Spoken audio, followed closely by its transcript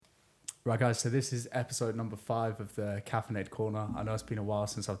Right, guys, so this is episode number 5 of the Caffeinated Corner. I know it's been a while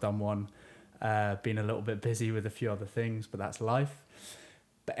since I've done one. Been a little bit busy with a few other things, but that's life.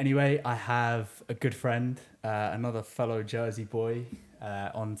 But anyway, I have a good friend, another fellow Jersey boy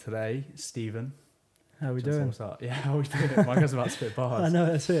on today, Stephen. How we doing? What's up? Yeah, how we doing? My guy's about to spit bars. I know,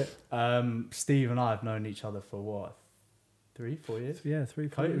 that's it. Steve and I have known each other for what, 3-4 years? Yeah, 3-4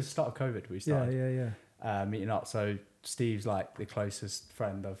 It was years. the start of COVID we started Yeah. meeting up. So Steve's like the closest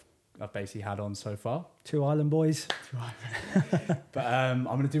friend I've basically had on so far. 2 island boys. But I'm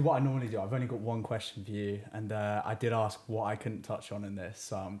going to do what I normally do. I've only got one question for you. And I did ask what I couldn't touch on in this.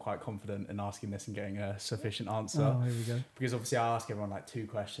 So I'm quite confident in asking this and getting a sufficient answer. Oh, here we go. Because obviously I ask everyone like 2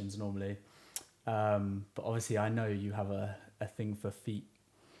 questions normally. But obviously I know you have a thing for feet.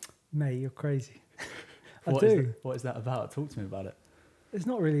 Mate, you're crazy. What is that about? Talk to me about it. It's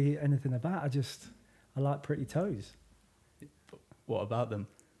not really anything about it. I like pretty toes. What about them?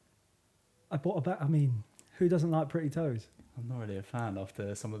 Who doesn't like pretty toes? I'm not really a fan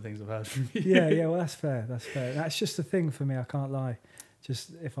after some of the things I've heard from you. Yeah, well, that's fair. That's just a thing for me, I can't lie.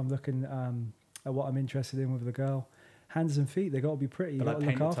 Just if I'm looking at what I'm interested in with the girl, hands and feet, they got to be pretty. But You like got to look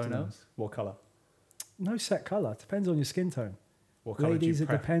painted after them. toenails? What colour? No set colour. Depends on your skin tone. What colour do you Ladies, it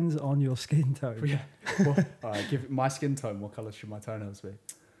prefer? depends on your skin tone. Yeah. All right, give my skin tone. What colour should my toenails be?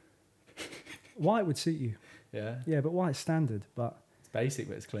 White would suit you. Yeah. Yeah, but white's standard. But It's basic,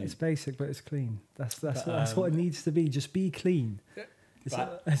 but it's clean. it's basic, but it's clean. That's But, what it needs to be. Just be clean.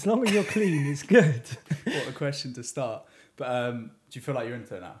 But- As long as you're clean, it's good. What a question to start. But do you feel like you're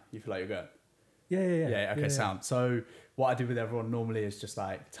into it now? You feel like you're good? Yeah. Okay, sound. So what I do with everyone normally is just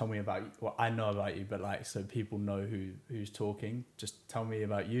like tell me about what I know about you, but like so people know who's talking. Just tell me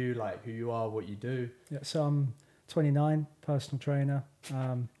about you, like who you are, what you do. Yeah. So I'm 29, personal trainer.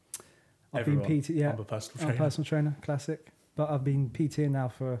 I've been PT. Yeah, I'm a personal I'm trainer. a personal trainer, classic. But I've been PTing now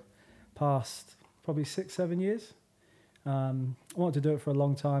for past probably 6-7 years. I wanted to do it for a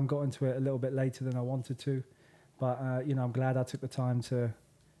long time. Got into it a little bit later than I wanted to, but I'm glad I took the time to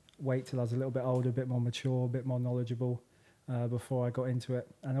wait till I was a little bit older, a bit more mature, a bit more knowledgeable before I got into it.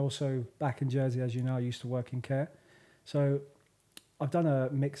 And also back in Jersey, as you know, I used to work in care. So I've done a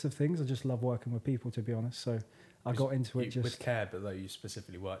mix of things. I just love working with people, to be honest. So I got into it just with care, but though you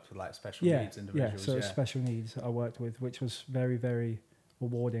specifically worked with like special needs individuals. So special needs I worked with, which was very, very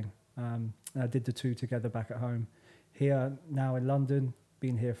rewarding. And I did the 2 together back at home. Here now in London,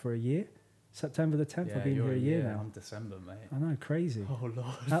 been here for a year. September the 10th, I've been here a year now. I'm December, mate. I know, crazy. Oh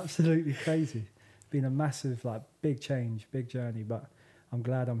Lord. Absolutely crazy. Been a massive, big change, big journey, but I'm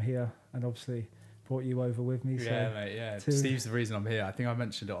glad I'm here and obviously brought you over with me. Yeah, mate, yeah. Steve's the reason I'm here. I think I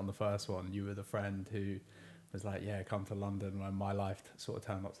mentioned it on the first one. You were the friend who was like, yeah, come to London when my life sort of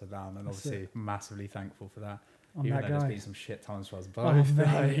turned upside down, and obviously massively thankful for that. I'm Even that though guy. there's been some shit times for us both. Oh,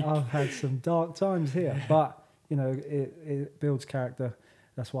 mate, I've had some dark times here, but it builds character.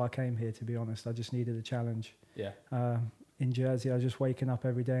 That's why I came here, to be honest. I just needed a challenge. Yeah. In Jersey, I was just waking up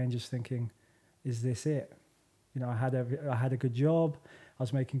every day and just thinking, is this it? I had a good job, I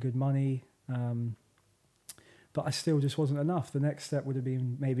was making good money, but I still just wasn't enough. The next step would have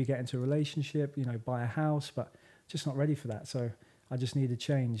been maybe get into a relationship, buy a house, but just not ready for that. So I just needed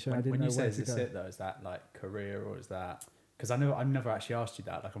change. So I didn't know where to go. When you say is this it though, is that like career or is that? Because I've never actually asked you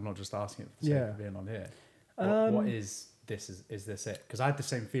that. Like I'm not just asking it for the sake of being on here. What is this? Is this it? Because I had the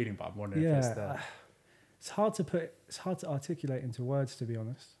same feeling, but I'm wondering if it's the. It's hard to articulate into words, to be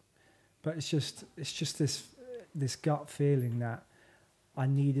honest. But it's just this gut feeling that I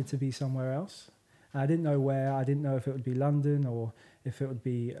needed to be somewhere else. I didn't know where. I didn't know if it would be London or if it would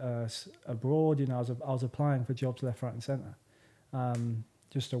be abroad. I was applying for jobs left, right, and centre,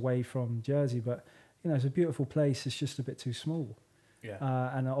 just away from Jersey. But it's a beautiful place. It's just a bit too small. Yeah.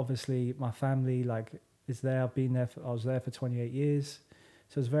 And obviously my family is there. I've been there. I was there for 28 years,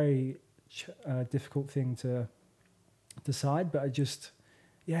 so it's a very difficult thing to decide. But it's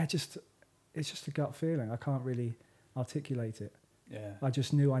just a gut feeling. I can't really articulate it. Yeah. I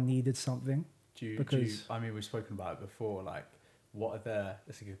just knew I needed something. I mean, we've spoken about it before. Like,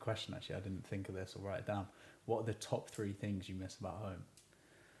 that's a good question, actually. I didn't think of this or write it down. What are the top 3 things you miss about home?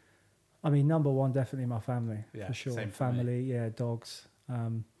 I mean, number one, definitely my family, for sure. Same for family, me. Dogs.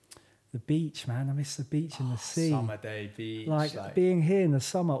 The beach, man. I miss the beach and the sea. Summer day, beach. Like being here in the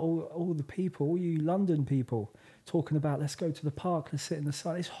summer, all the people, all you London people talking about, let's go to the park, let's sit in the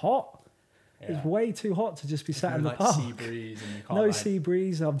sun. It's hot. Yeah. It's way too hot to just be sat in the park. Sea breeze and you can't no sea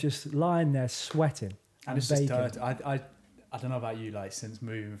breeze. I'm just lying there sweating. And it's just dirty. I don't know about you, since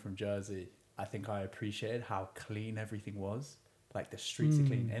moving from Jersey, I think I appreciated how clean everything was. like the streets are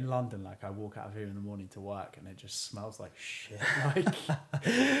clean. In London, like I walk out of here in the morning to work and it just smells like shit. Like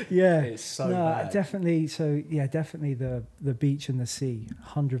Yeah, it's so bad. definitely. So yeah, definitely the beach and the sea,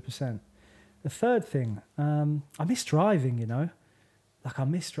 100%. The third thing, I miss driving. You know, like I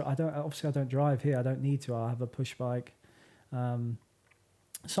don't drive here. I don't need to. I have a push bike. Some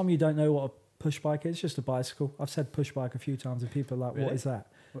of you don't know what a push bike is. It's just a bicycle. I've said push bike a few times and people are like, Really? what is that?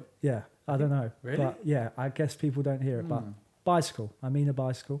 What? Yeah, I don't know. Really? But yeah, I guess people don't hear it. But bicycle. I mean a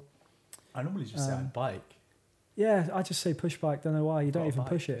bicycle. I normally just say bike. Yeah, I just say push bike. Don't know why. You don't even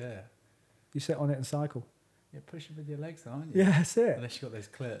push it. Yeah. You sit on it and cycle. You're pushing with your legs, aren't you? Yeah, that's it. Unless you got those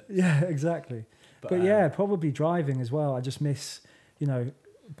clips. Yeah, exactly. But yeah, probably driving as well. I just miss, you know,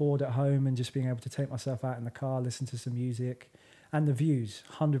 bored at home and just being able to take myself out in the car, listen to some music, and the views.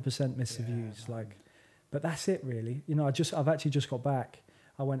 100% miss the views. Man. Like, but that's it really. You know, I've actually just got back.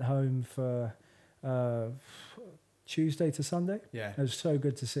 I went home for Tuesday to Sunday. Yeah. It was so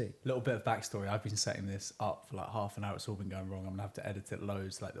good to see. Little bit of backstory. I've been setting this up for like half an hour. It's all been going wrong. I'm gonna have to edit it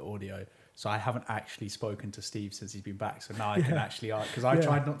loads, like the audio. So I haven't actually spoken to Steve since he's been back. So now I can actually ask, because I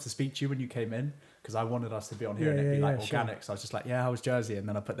tried not to speak to you when you came in because I wanted us to be on here and it'd be like organic. Sure. So I was just like, yeah, how was Jersey? And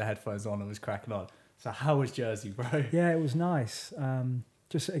then I put the headphones on and was cracking on. So how was Jersey, bro? Yeah, it was nice.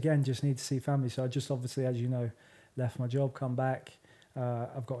 Just need to see family. So I just obviously, as you know, left my job, come back.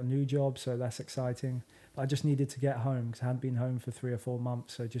 I've got a new job, so that's exciting. But I just needed to get home because I hadn't been home for 3 or 4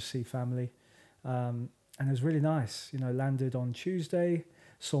 months. So just see family. And it was really nice. You know, landed on Tuesday,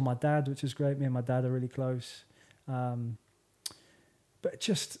 saw my dad, which is great. Me and my dad are really close. But it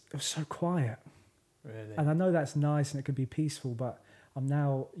was so quiet. Really? And I know that's nice and it could be peaceful, but I'm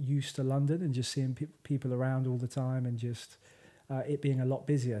now used to London and just seeing people around all the time and just it being a lot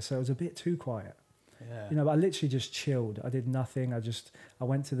busier. So it was a bit too quiet. Yeah. You know, I literally just chilled. I did nothing. I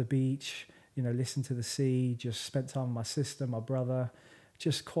went to the beach, you know, listened to the sea, just spent time with my sister, my brother,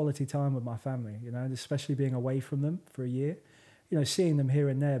 just quality time with my family, you know, and especially being away from them for a year, you know, seeing them here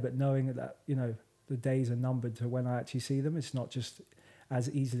and there, but knowing that, you know, the days are numbered to when I actually see them. It's not just as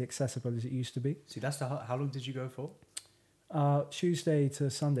easily accessible as it used to be. See, how long did you go for? Tuesday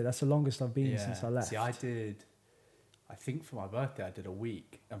to Sunday. That's the longest I've been since I left. See, I think for my birthday, I did a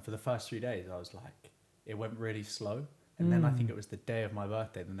week. And for the first 3 days, I was like, it went really slow. And then I think it was the day of my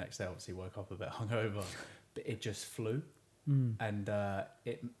birthday. The next day, obviously, woke up a bit hungover. But it just flew. And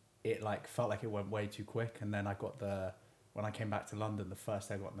it like felt like it went way too quick. And then when I came back to London, the first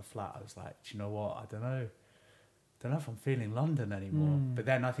day I got in the flat, I was like, do you know what? I don't know if I'm feeling London anymore. But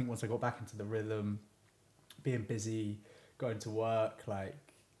then I think once I got back into the rhythm, being busy, going to work, like,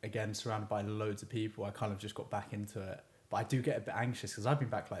 again, surrounded by loads of people, I kind of just got back into it. But I do get a bit anxious because I've been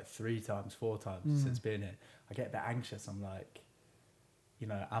back like 3 times, 4 times since being here. I get a bit anxious. I'm like, you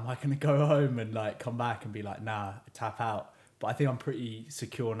know, am I going to go home and like come back and be like, nah, tap out? But I think I'm pretty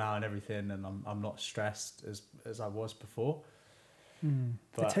secure now and everything, and I'm not stressed as I was before.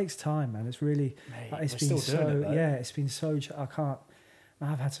 But it takes time, man. It's really, it's been it's been so,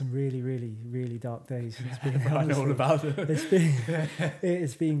 I've had some really, really, really dark days. And it's been, I know all about it.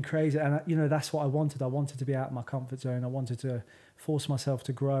 It's been crazy. And, you know, that's what I wanted. I wanted to be out of my comfort zone. I wanted to force myself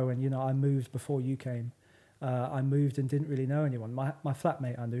to grow. And, you know, I moved before you came. I moved and didn't really know anyone. My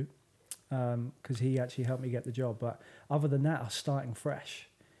flatmate I knew because he actually helped me get the job. But other than that, I was starting fresh.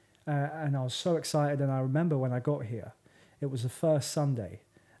 And I was so excited. And I remember when I got here, it was the first Sunday.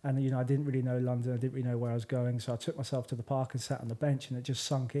 And, you know, I didn't really know London. I didn't really know where I was going. So I took myself to the park and sat on the bench, and it just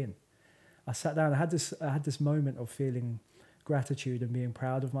sunk in. I sat down. I had this moment of feeling gratitude and being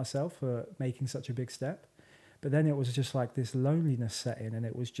proud of myself for making such a big step. But then it was just like this loneliness set in, and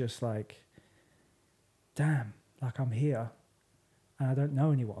it was just like, damn, like I'm here and I don't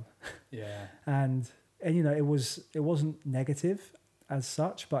know anyone. Yeah. and you know, it wasn't negative as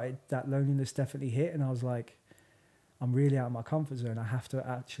such, but that loneliness definitely hit, and I was like, I'm really out of my comfort zone. I have to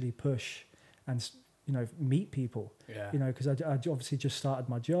actually push and, you know, meet people. Yeah. You know, because I obviously just started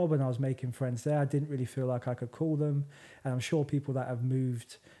my job and I was making friends there. I didn't really feel like I could call them. And I'm sure people that have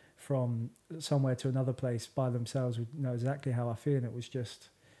moved from somewhere to another place by themselves would know exactly how I feel. And it was just,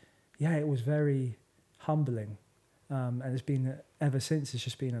 it was very humbling. And it's been, ever since, it's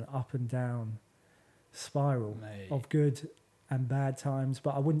just been an up and down spiral of good and bad times,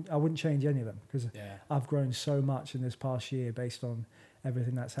 but I wouldn't change any of them because I've grown so much in this past year based on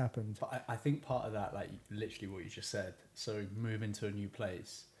everything that's happened. But I think part of that, like literally what you just said, so moving to a new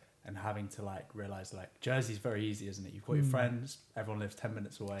place and having to like realize like Jersey's very easy, isn't it? You've got your friends, everyone lives 10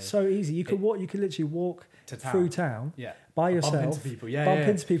 minutes away. So easy. You could literally walk through town by yourself, bump into people,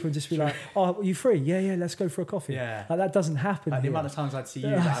 into people and just be like, oh, are you free? Yeah, let's go for a coffee. Yeah. Like that doesn't happen. Like the amount of times I'd see you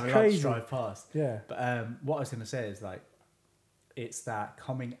having lunch drive past. Yeah. But what I was going to say is like, it's that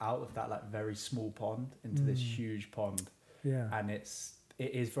coming out of that like very small pond into this huge pond, and it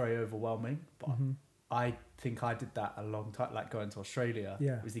is very overwhelming. But I think I did that a long time, like going to Australia.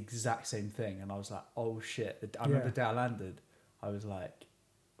 It was the exact same thing, and I was like, oh shit. I remember the day I landed, I was like,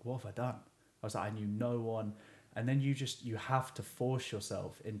 what have I done? I was like, I knew no one. And then you have to force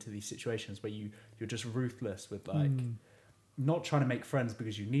yourself into these situations where you're just ruthless with like not trying to make friends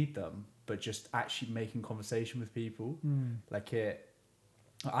because you need them, but just actually making conversation with people.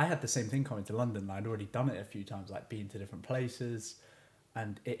 I had the same thing coming to London. I'd already done it a few times, like being to different places.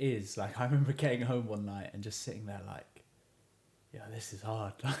 And it is like, I remember getting home one night and just sitting there like, yeah, this is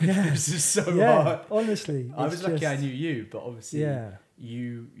hard. This is so hard. Honestly, I was lucky I knew you, but obviously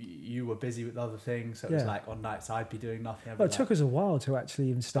you were busy with other things. So it was like on nights I'd be doing nothing. Well, it took us a while to actually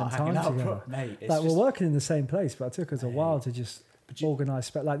even spend time together. Mate, like we're working in the same place, but it took us a while to just organise.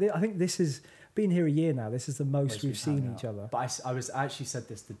 Like I think this is been here a year now. This is the most we've seen each other. But I was actually said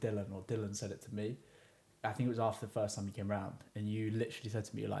this to Dylan, or Dylan said it to me. I think it was after the first time you came round, and you literally said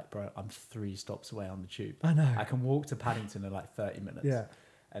to me, you're like, bro, I'm 3 stops away on the tube. I know. I can walk to Paddington in like 30 minutes. Yeah.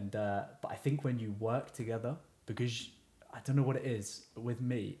 And but I think when you work together, because I don't know what it is, but with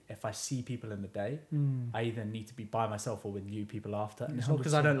me, if I see people in the day, I either need to be by myself or with new people after. And it's not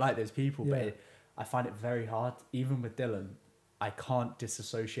because I don't like those people, but I find it very hard. Even with Dylan, I can't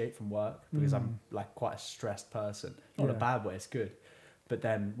disassociate from work because I'm like quite a stressed person. Not in a bad way, it's good. But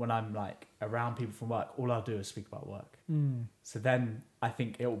then when I'm like around people from work, all I'll do is speak about work. So then I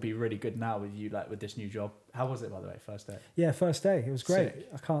think it will be really good now with you, like with this new job. How was it, by the way, first day? Yeah, first day. It was great. Sick.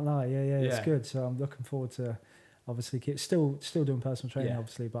 I can't lie. Yeah, it's good. So I'm looking forward to obviously still doing personal training,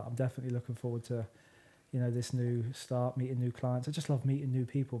 obviously, but I'm definitely looking forward to, this new start, meeting new clients. I just love meeting new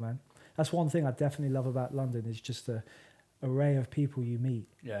people, man. That's one thing I definitely love about London is just the array of people you meet.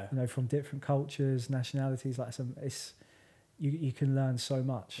 Yeah. From different cultures, nationalities. Like you can learn so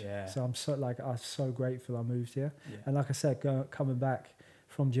much. Yeah. So I'm so grateful I moved here. Yeah. And like I said, coming back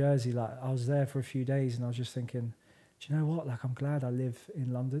from Jersey, like I was there for a few days and I was just thinking, do you know what? Like I'm glad I live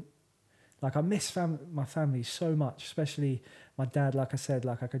in London. Like I miss my family so much, especially my dad. Like I said,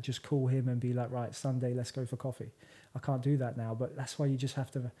 like I could just call him and be like, right, Sunday, let's go for coffee. I can't do that now, but that's why you just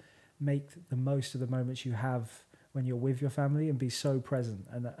have to make the most of the moments you have when you're with your family and be so present.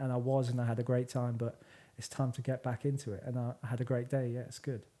 And I had a great time, but it's time to get back into it. And I had a great day. Yeah, it's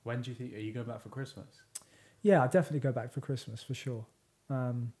good. When do you think, are you going back for Christmas? Yeah, I definitely go back for Christmas for sure.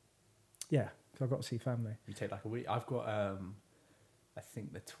 Yeah, because I've got to see family. You take like a week. I've got, I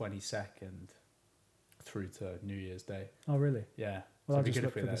think the 22nd through to New Year's Day. Oh, really? Yeah. Well, so I'll it'd be just good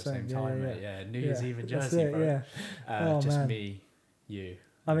if we look at for the same time, mate. Yeah, New Year's Eve in Jersey, bro. Yeah. Just man. me, you.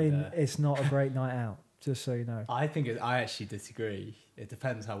 I mean, it's not a great night out, just so you know. I actually disagree. It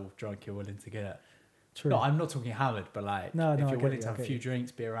depends how drunk you're willing to get. True. No, I'm not talking hammered, but like if you're willing to have a few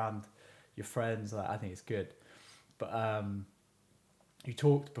drinks, be around your friends, like I think it's good. But you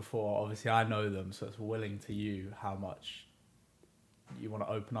talked before, obviously I know them, so it's willing to you how much you want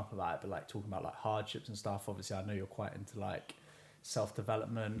to open up about it, but like talking about like hardships and stuff, obviously I know you're quite into like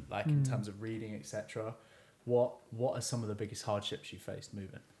self-development, like in terms of reading, etc. What are some of the biggest hardships you faced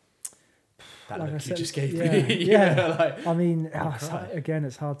moving? That like look said, you just gave me. Yeah. Like, I mean, again,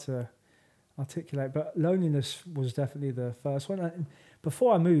 it's hard to articulate, but loneliness was definitely the first one. And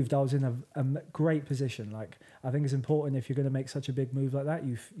before I moved, I was in a great position. Like, I think it's important if you're going to make such a big move like that,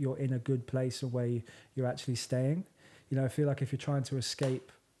 you're in a good place where you're actually staying. I feel like if you're trying to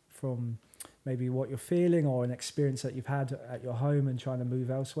escape from maybe what you're feeling or an experience that you've had at your home and trying to move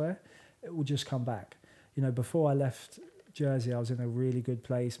elsewhere, it will just come back. Before I left Jersey, I was in a really good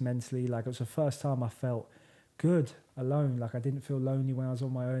place mentally. Like, it was the first time I felt good alone. Like, I didn't feel lonely when I was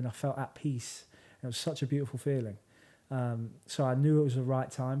on my own. I felt at peace. It was such a beautiful feeling. So I knew it was the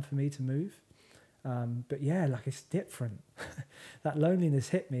right time for me to move. But yeah, like, it's different. That loneliness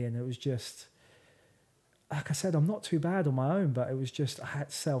hit me, and it was just, like I said, I'm not too bad on my own, but it was just, I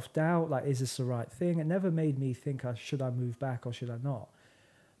had self-doubt. Like, is this the right thing? It never made me think, should I move back or should I not?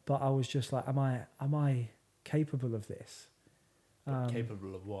 But I was just like, am I capable of this?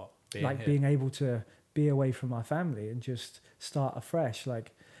 Capable of what? Being able to be away from my family and just start afresh.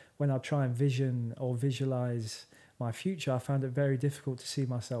 Like, when I try and vision or visualize my future, I found it very difficult to see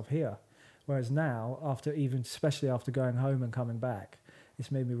myself here. Whereas now, especially after going home and coming back,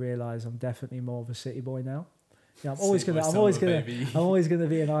 it's made me realize I'm definitely more of a city boy now. Yeah, I'm always gonna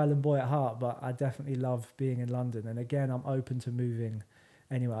be an island boy at heart, but I definitely love being in London. And again, I'm open to moving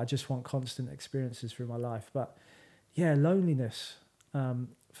anywhere. I just want constant experiences through my life. But yeah, loneliness,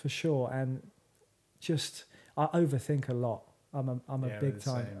 for sure. And just, I overthink a lot. I'm a Yeah, big we're the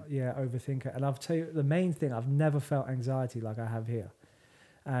time same. overthinker, and I'll tell you the main thing. I've never felt anxiety like I have here,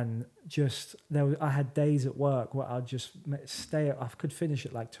 and just I had days at work where I'd just stay. I could finish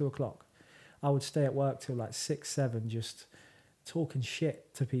at like 2 o'clock. I would stay at work till like 6, 7, just talking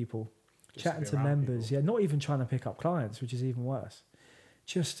shit to people, Just chatting be to around members. people. Yeah, not even trying to pick up clients, which is even worse.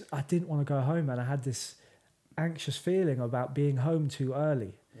 Just I didn't want to go home, and I had this anxious feeling about being home too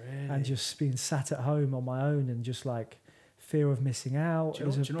early and Really? just being sat at home on my own and just like fear of missing out. Do It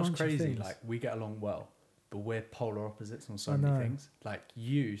was you a know what's bunch of crazy? things. Like, we get along well, but we're polar opposites on so I many know. things. Like,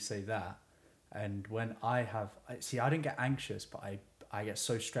 you say that, and when I didn't get anxious, but I get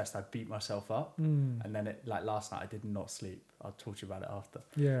so stressed, I beat myself up. And then like last night, I did not sleep. I'll talk to you about it after.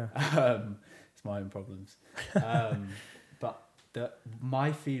 Yeah. It's my own problems. But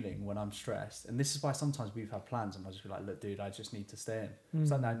my feeling when I'm stressed, and this is why sometimes we've had plans, and I'll just be like, look, dude, I just need to stay in.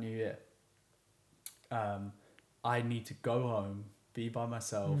 It's like that New Year. I need to go home, be by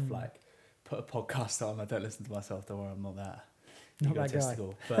myself, like put a podcast on. I don't listen to myself. Don't worry, I'm not that Not that guy.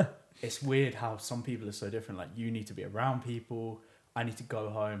 egotistical. But it's weird how some people are so different. Like, you need to be around people. I need to go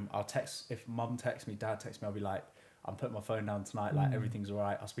home. I'll text, if mum texts me, dad texts me, I'll be like, I'm putting my phone down tonight. Like, everything's all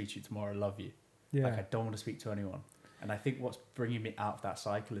right. I'll speak to you tomorrow. I love you. Yeah. Like, I don't want to speak to anyone. And I think what's bringing me out of that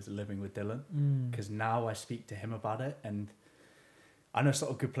cycle is living with Dylan. Because now I speak to him about it. And I know it's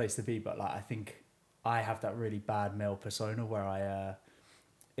not a good place to be, but like, I think I have that really bad male persona where I,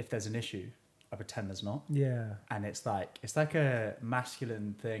 if there's an issue, I pretend there's not. Yeah. And it's like a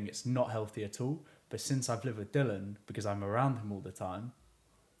masculine thing. It's not healthy at all. But since I've lived with Dylan, because I'm around him all the time,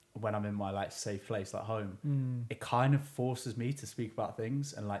 when I'm in my like safe place like home, it kind of forces me to speak about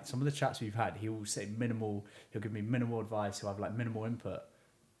things. And like some of the chats we've had, he'll give me minimal advice, he'll have like minimal input,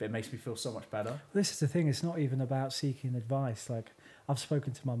 but it makes me feel so much better. This is the thing. It's not even about seeking advice. Like, I've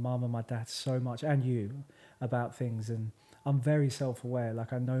spoken to my mum and my dad so much, and you, about things, and I'm very self-aware.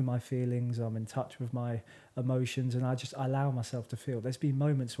 Like, I know my feelings. I'm in touch with my emotions, and I just allow myself to feel. There's been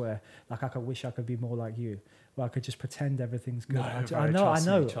moments where, like, I wish I could be more like you, where I could just pretend everything's good. No, I bro,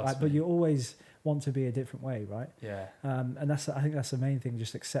 know, trust but me. you always want to be a different way, right? Yeah. And I think that's the main thing,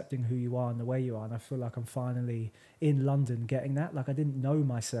 just accepting who you are and the way you are. And I feel like I'm finally in London getting that. Like, I didn't know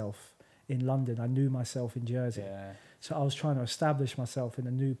myself in London. I knew myself in Jersey. Yeah. So I was trying to establish myself in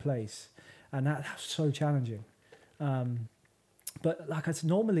a new place. And that was so challenging. But like, it's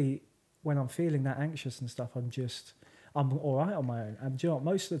normally when I'm feeling that anxious and stuff, I'm all right on my own. And do you know what?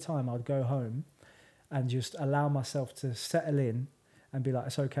 Most of the time I'd go home and just allow myself to settle in and be like,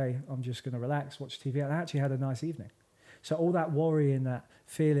 it's okay, I'm just going to relax, watch TV. And I actually had a nice evening. So all that worry and that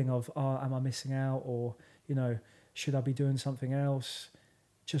feeling of, oh, am I missing out? Or, you know, should I be doing something else?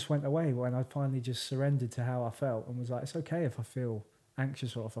 Just went away when I finally just surrendered to how I felt and was like, it's okay if I feel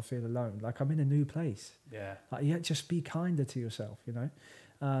anxious or if I feel alone. Like, I'm in a new place. Yeah. Like, yeah, just be kinder to yourself, you know?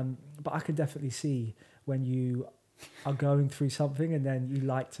 But I can definitely see when you are going through something and then you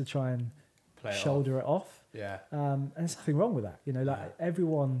like to try and shoulder it off. Yeah. And there's nothing wrong with that. You know, like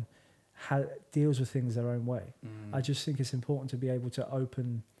everyone deals with things their own way. I just think it's important to be able to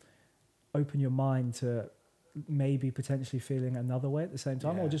open your mind to maybe potentially feeling another way at the same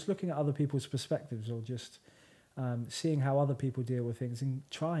time, or just looking at other people's perspectives, or just seeing how other people deal with things and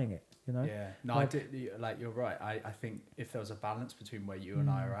trying it, you know? Yeah. No, like, you're right. I think if there was a balance between where you and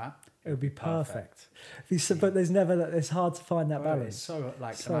I are at, it would be perfect. But there's never, it's hard to find that balance. It's so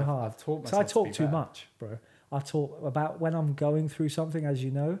like, so hard. I've taught So myself I talk to be too better. much, bro. I talk about when I'm going through something, as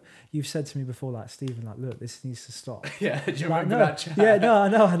you know. You've said to me before, like, Stephen, like, look, this needs to stop. Yeah, do you Like, remember that chat? Yeah, no, I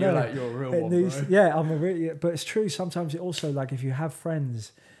know. You're like, you're a real It one, needs, bro. yeah, I'm a real. But it's true. Sometimes it also, like, if you have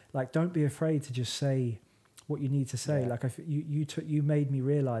friends, like, don't be afraid to just say what you need to say. Yeah. Like, if you made me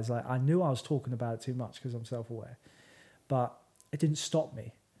realize, like, I knew I was talking about it too much because I'm self-aware, but it didn't stop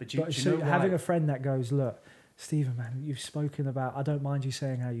me. But do you so know having why? a friend that goes, look, Stephen, man, you've spoken about, I don't mind you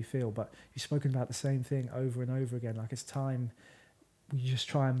saying how you feel, but you've spoken about the same thing over and over again. Like, it's time we just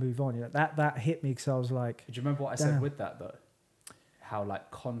try and move on. You know, that hit me because I was like, Do you remember what I damn. said with that though? How like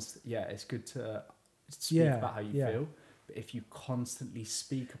it's good to speak about how you feel, but if you constantly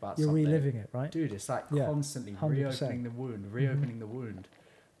speak about you're something, reliving it, right? dude, it's like Yeah, constantly 100%. reopening the wound,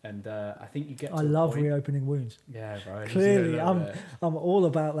 and I think you get. I to a love point, reopening wounds. Yeah, bro. Clearly, just a little bit. I'm all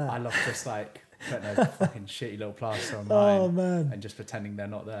about that. I love just like putting a fucking shitty little plaster on Oh mine man. and just pretending they're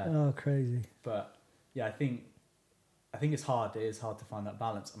not there. Oh, crazy. But yeah, I think it's hard. It is hard to find that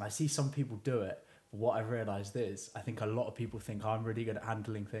balance, and I see some people do it. But what I've realised is, I think a lot of people think I'm really good at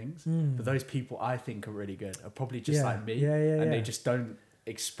handling things, but those people I think are really good are probably just like me, and they just don't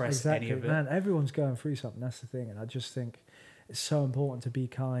express any of it. Man, everyone's going through something. That's the thing, and I just think it's so important to be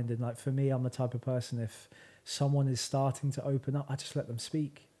kind. And like for me, I'm the type of person, if someone is starting to open up, I just let them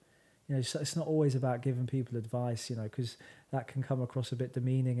speak. You know, so it's not always about giving people advice, you know, because that can come across a bit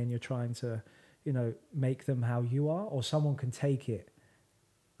demeaning and you're trying to, you know, make them how you are, or someone can take it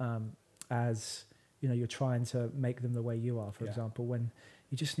as, you know, you're trying to make them the way you are, for example, when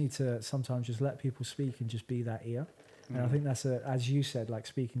you just need to sometimes just let people speak and just be that ear. And I think that's, as you said, like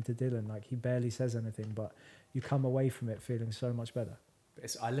speaking to Dylan, like he barely says anything, but you come away from it feeling so much better.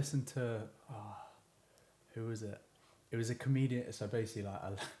 I listened to, who was it? It was a comedian. So basically, like,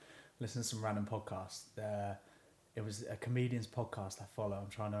 I listened to some random podcast. It was a comedian's podcast I follow. I'm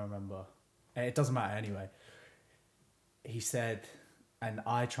trying to remember. It doesn't matter anyway. He said, and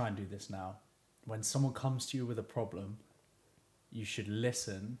I try and do this now, when someone comes to you with a problem, you should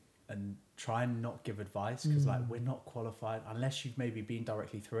listen and try and not give advice, because like we're not qualified unless you've maybe been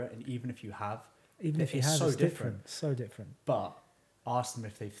directly through it, and even if you have, it's so different. But ask them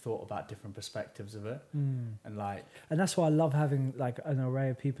if they've thought about different perspectives of it, and that's why I love having like an array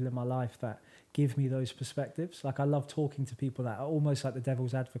of people in my life that give me those perspectives. Like I love talking to people that are almost like the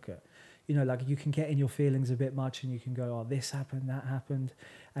devil's advocate. You know, like you can get in your feelings a bit much and you can go, oh, this happened, that happened,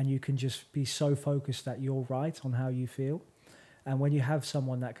 and you can just be so focused that you're right on how you feel. And when you have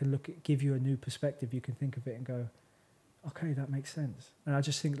someone that can give you a new perspective, you can think of it and go, okay, that makes sense. And I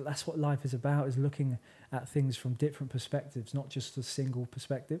just think that's what life is about, is looking at things from different perspectives, not just a single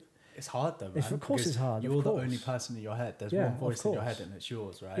perspective. It's hard though, man. Of course it's hard. You're the only person in your head. There's one voice in your head and it's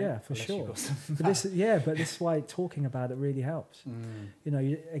yours, right? Yeah, for sure. But this is why talking about it really helps. You know,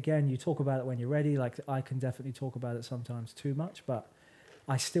 you talk about it when you're ready. Like I can definitely talk about it sometimes too much, but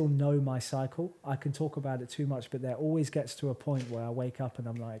I still know my cycle. I can talk about it too much, but there always gets to a point where I wake up and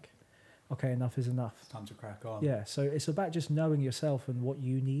I'm like, okay, enough is enough. It's time to crack on. Yeah, so it's about just knowing yourself and what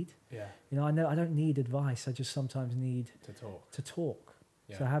you need. Yeah. You know I don't need advice. I just sometimes need to talk.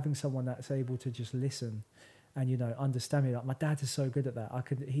 Yeah. So having someone that's able to just listen and, you know, understand me. Like my dad is so good at that.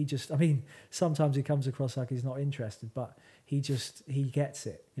 Sometimes he comes across like he's not interested, but he gets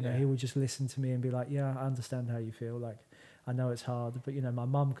it. You know, he will just listen to me and be like, yeah, I understand how you feel. Like, I know it's hard, but, you know, my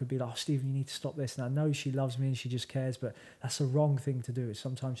mum could be like, oh, Stephen, you need to stop this. And I know she loves me and she just cares, but that's the wrong thing to do. It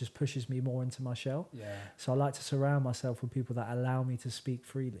sometimes just pushes me more into my shell. Yeah. So I like to surround myself with people that allow me to speak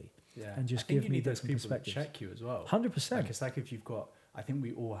freely. Yeah. And just give me those people that check you as well. 100%. Like, it's like if you've got, I think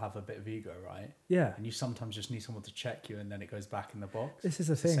we all have a bit of ego, right? Yeah. And you sometimes just need someone to check you and then it goes back in the box. This is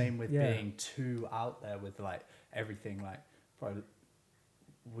the thing. Same with being too out there with like everything, like probably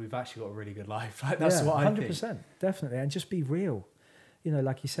we've actually got a really good life. Like that's what I think. 100%, definitely. And just be real. You know,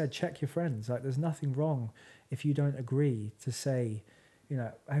 like you said, check your friends. Like there's nothing wrong if you don't agree to say, you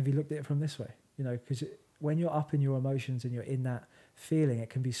know, have you looked at it from this way? You know, because when you're up in your emotions and you're in that feeling, it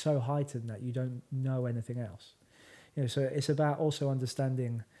can be so heightened that you don't know anything else. You know, so it's about also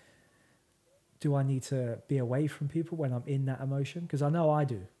understanding, do I need to be away from people when I'm in that emotion? Because I know I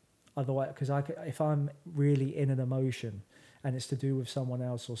do. Otherwise, because if I'm really in an emotion and it's to do with someone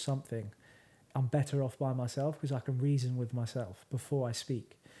else or something, I'm better off by myself because I can reason with myself before I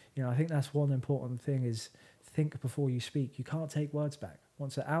speak. You know, I think that's one important thing is think before you speak. You can't take words back.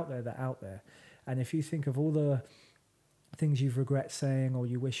 Once they're out there, they're out there. And if you think of all the things you regret saying or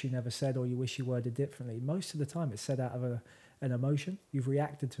you wish you never said or you wish you worded differently, most of the time it's said out of an emotion. You've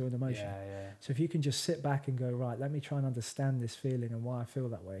reacted to an emotion. Yeah. So if you can just sit back and go, right, let me try and understand this feeling and why I feel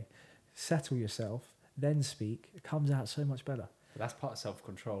that way, settle yourself, then speak, it comes out so much better. But that's part of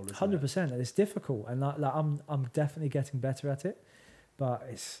self-control, isn't 100%. And it's difficult. And like I'm definitely getting better at it. But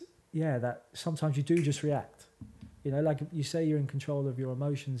it's, that sometimes you do just react. You know, like you say you're in control of your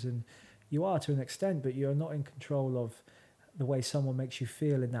emotions and you are to an extent, but you're not in control of the way someone makes you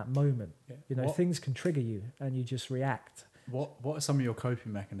feel in that moment. Yeah. You know, things can trigger you and you just react. What are some of your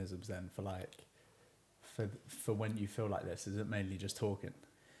coping mechanisms then for when you feel like this? Is it mainly just talking?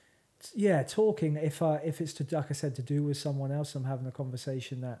 Yeah, talking. If it's to, like I said, to do with someone else, I'm having a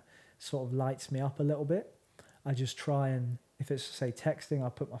conversation that sort of lights me up a little bit. I just try and, if it's say texting,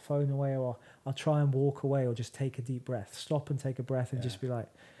 I'll put my phone away or I'll try and walk away or just take a deep breath, stop and take a breath and just be like,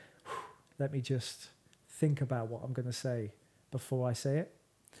 let me just think about what I'm going to say before I say it.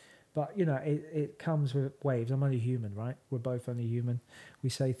 But, you know, it comes with waves. I'm only human, right? We're both only human. We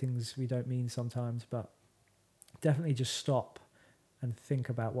say things we don't mean sometimes, but definitely just stop and think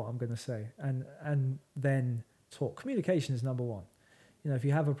about what I'm going to say and then talk. Communication is number one. You know, if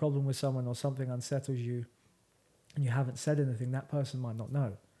you have a problem with someone or something unsettles you and you haven't said anything, that person might not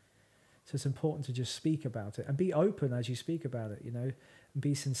know. So it's important to just speak about it and be open as you speak about it, you know, and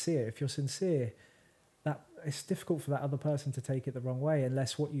be sincere. If you're sincere, that it's difficult for that other person to take it the wrong way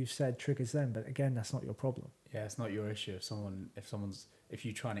unless what you've said triggers them. But again, that's not your problem. Yeah, it's not your issue. If if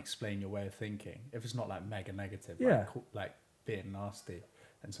you try and explain your way of thinking, if it's not like mega negative, Yeah. like being nasty,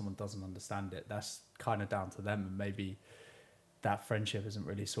 and someone doesn't understand it, that's kind of down to them, and maybe that friendship isn't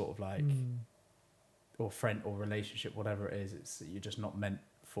really sort of like, or friend or relationship, whatever it is, it's you're just not meant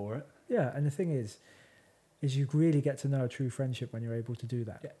for it. Yeah, and the thing is you really get to know a true friendship when you're able to do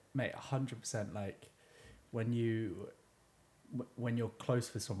that. Yeah, mate, 100%. Like when you're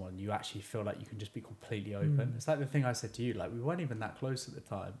close with someone, you actually feel like you can just be completely open. It's like the thing I said to you, like we weren't even that close at the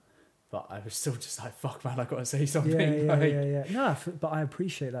time, but I was still just like, fuck man, I gotta say something. Yeah. No, but I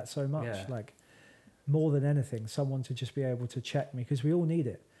appreciate that so much. Yeah. Like more than anything, someone to just be able to check me, because we all need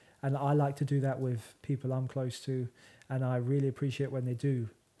it. And I like to do that with people I'm close to, and I really appreciate when they do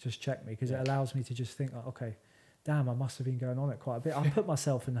just check me, because it allows me to just think, like, okay, damn, I must have been going on it quite a bit. I put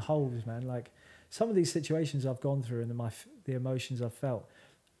myself in the holes, man. Like some of these situations I've gone through and the emotions I've felt,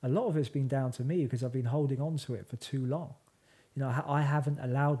 a lot of it's been down to me because I've been holding on to it for too long. You know, I haven't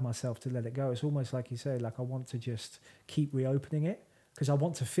allowed myself to let it go. It's almost like you say, like I want to just keep reopening it because I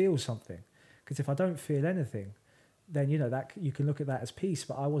want to feel something. Because if I don't feel anything, then, you know, that you can look at that as peace,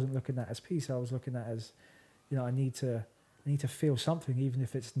 but I wasn't looking at that as peace. I was looking at it as, you know, I need to feel something, even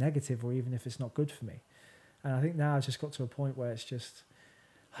if it's negative or even if it's not good for me. And I think now I've just got to a point where it's just,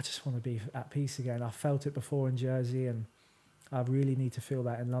 I just want to be at peace again. I felt it before in Jersey, and I really need to feel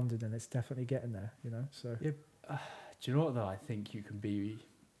that in London, and it's definitely getting there, you know. So Yeah. Do you know what though? I think you can be,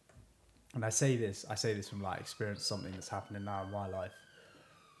 and I say this from like experience, something that's happening now in my life,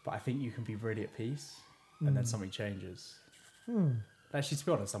 but I think you can be really at peace, and then something changes. Actually, to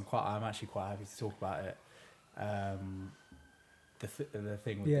be honest, I'm actually quite happy to talk about it. The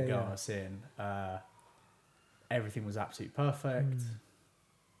thing with the girl I was seeing, everything was absolutely perfect,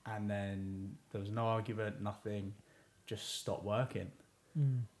 and then there was no argument, nothing, just stopped working.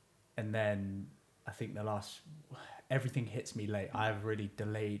 And then I think everything hits me late. I have really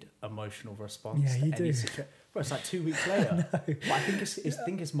delayed emotional response to any situation. Bro, it's like 2 weeks later. But I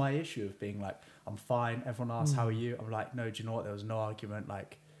think it's my issue of being like, I'm fine. Everyone asks, how are you? I'm like, no, do you know what? There was no argument.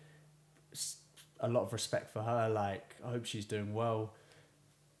 Like, a lot of respect for her. Like, I hope she's doing well.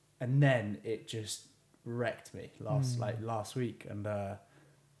 And then it just wrecked me last week. And I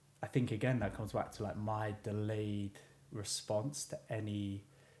think again that comes back to like my delayed response to any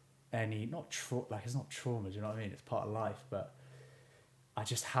it's not trauma, do you know what I mean? It's part of life, but I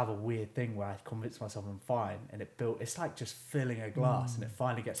just have a weird thing where I convince myself I'm fine, and it's like just filling a glass, and it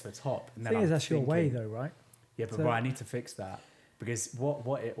finally gets to the top. And then that's your way though, right? Yeah, but bro, I need to fix that, because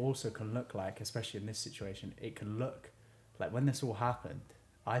what it also can look like, especially in this situation, it can look like when this all happened,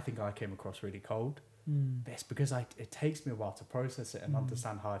 I think I came across really cold. But it's because it takes me a while to process it and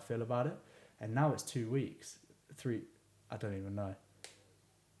understand how I feel about it. And now it's 2 weeks, 3, I don't even know.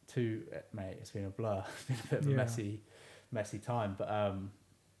 2, mate, it's been a blur. It's been a bit of a messy time. But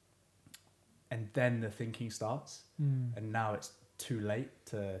and then the thinking starts, and now it's too late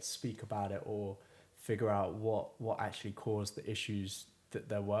to speak about it or figure out what actually caused the issues that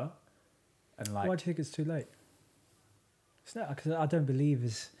there were. And like, why do you think it's too late? It's not, because I don't believe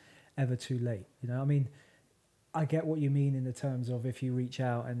it's ever too late. You know, I mean, I get what you mean in the terms of if you reach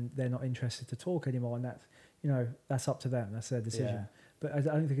out and they're not interested to talk anymore, and that's, you know, that's up to them. That's their decision. Yeah. But I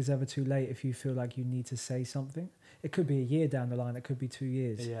don't think it's ever too late if you feel like you need to say something. It could be a year down the line. It could be 2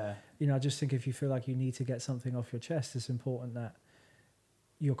 years. Yeah. You know, I just think if you feel like you need to get something off your chest, it's important that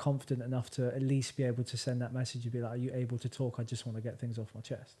you're confident enough to at least be able to send that message and be like, are you able to talk? I just want to get things off my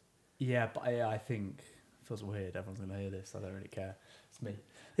chest. Yeah, but I think it feels weird. Everyone's going to hear this. I don't really care. It's me.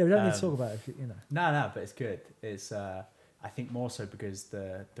 Yeah, we don't need to talk about it, you know. No, but it's good. It's I think more so because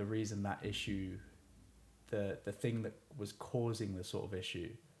the reason that issue, the thing that was causing the sort of issue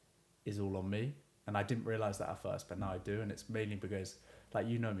is all on me. And I didn't realise that at first, but now I do. And it's mainly because, like,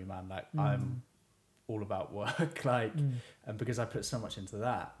 you know me, man, like I'm all about work, like, and because I put so much into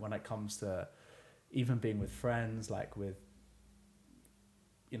that, when it comes to even being with friends, like with,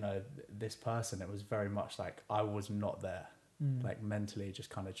 you know, this person, it was very much like I was not there, like mentally just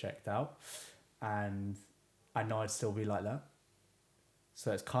kind of checked out. And I know I'd still be like that.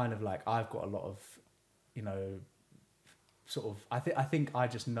 So it's kind of like I've got a lot of, you know, sort of, I think I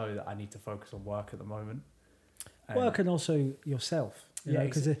just know that I need to focus on work at the moment. Work and also yourself, you know,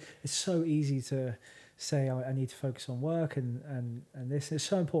 because it's so easy to say, I need to focus on work and this is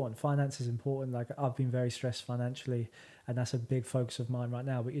so important. Finance is important. Like, I've been very stressed financially, and that's a big focus of mine right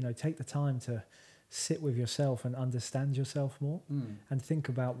now. But, you know, take the time to sit with yourself and understand yourself more and think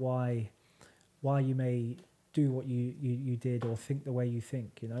about why you may do what you did or think the way you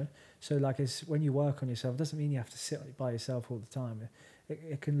think, you know. So like, it's when you work on yourself, it doesn't mean you have to sit by yourself all the time.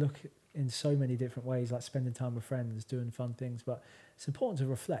 It can look in so many different ways, like spending time with friends, doing fun things. But it's important to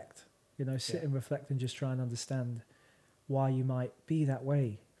reflect, sit and reflect and just try and understand why you might be that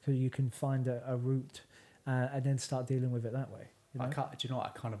way, so you can find a route and then start dealing with it that way. Do you know what?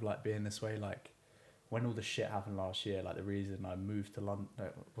 I kind of like being this way. Like when all the shit happened last year, like the reason I moved to London, no,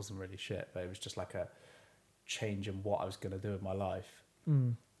 it wasn't really shit, but it was just like a change in what I was going to do with my life.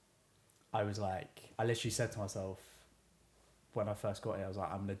 I was like, I literally said to myself when I first got here, I was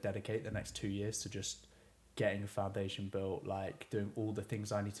like, I'm going to dedicate the next 2 years to just getting a foundation built, like doing all the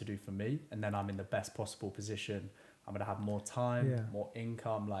things I need to do for me. And then I'm in the best possible position. I'm going to have more time, more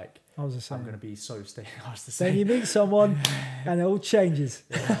income. Like I was the same. I'm going to be so stable. I was the Then same. you meet someone and it all changes.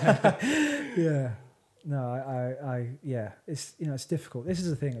 Yeah. No, yeah, it's, it's difficult. This is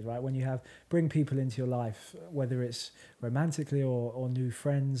the thing, right? When you bring people into your life, whether it's romantically or new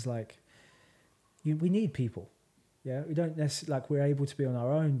friends, like we need people. Yeah, we don't necessarily, like, we're able to be on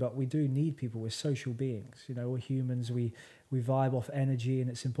our own, but we do need people. We're social beings, we're humans. We vibe off energy, and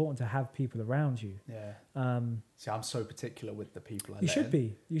it's important to have people around you. Yeah. See, I'm so particular with the people I You should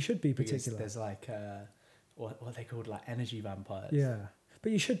be. You should be particular. There's like, what are they called? Like energy vampires. Yeah.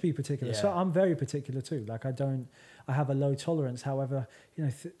 But you should be particular. Yeah. So I'm very particular too. Like I have a low tolerance. However,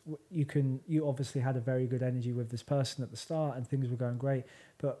 you obviously had a very good energy with this person at the start and things were going great,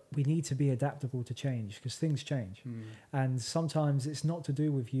 but we need to be adaptable to change because things change. And sometimes it's not to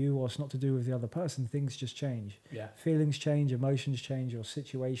do with you or it's not to do with the other person. Things just change. Yeah. Feelings change, emotions change, or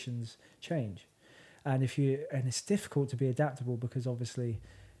situations change. And it's difficult to be adaptable because obviously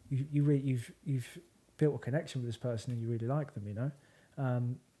you've built a connection with this person and you really like them,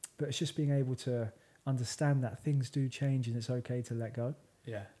 but it's just being able to understand that things do change and it's okay to let go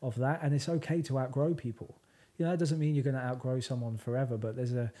of that, and it's okay to outgrow people. That doesn't mean you're going to outgrow someone forever, but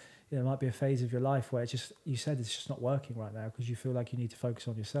there's might be a phase of your life where it's just not working right now because you feel like you need to focus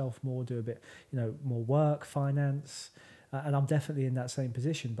on yourself more, do a bit, more work, finance, and I'm definitely in that same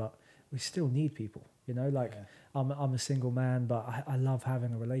position, but we still need people, I'm a single man, but I love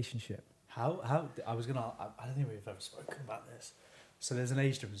having a relationship. How I don't think we've ever spoken about this. So there's an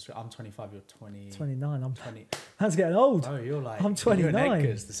age difference. I'm 25, you're 20. 29. I'm 20. That's getting old. Oh, you're like... I'm 29. You're an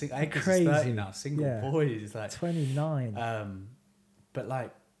Eggers. The Eggers is 30 now. Single boys. Like 29. But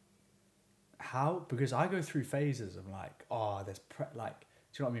like, how... Because I go through phases of like, do you know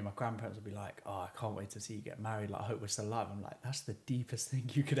what I mean? My grandparents would be like, I can't wait to see you get married. Like, I hope we're still alive. I'm like, that's the deepest thing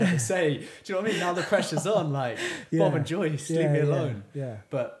you could ever say. Do you know what I mean? Now the pressure's on. Like, Bob and Joyce, leave me alone. Yeah.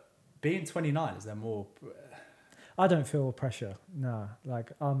 But being 29, is there more... I don't feel pressure. No,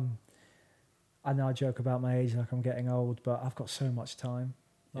 like I know I joke about my age, like I'm getting old, but I've got so much time.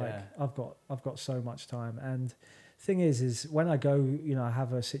 Like I've got so much time. And thing is when I go, I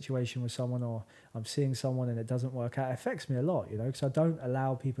have a situation with someone or I'm seeing someone and it doesn't work out, it affects me a lot, because I don't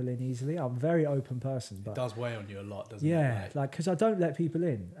allow people in easily. I'm a very open person, but it does weigh on you a lot, doesn't it? Yeah, like because I don't let people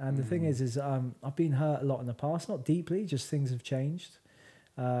in. And the thing is I've been hurt a lot in the past, not deeply, just things have changed,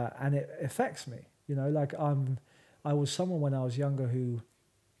 and it affects me. I was someone when I was younger who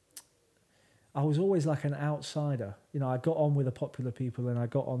I was always like an outsider. I got on with the popular people and I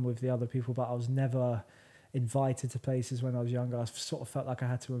got on with the other people, but I was never invited to places when I was younger. I sort of felt like I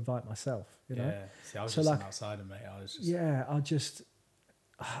had to invite myself, Yeah, see, I was just an outsider, mate. I was just... Yeah,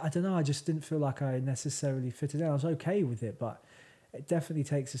 I don't know, I just didn't feel like I necessarily fitted in. I was okay with it, but it definitely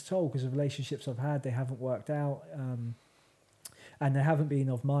takes its toll because the relationships I've had, they haven't worked out. And they haven't been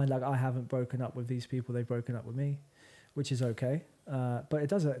of mine. Like I haven't broken up with these people, they've broken up with me, which is okay. But it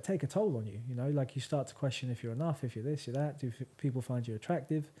does take a toll on you, like you start to question if you're enough, if you're this, you're that, do people find you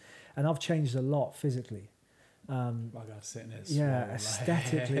attractive? And I've changed a lot physically. I got to sit in this.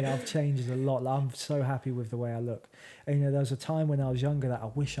 Aesthetically, I've changed a lot. I'm so happy with the way I look. And, there was a time when I was younger that I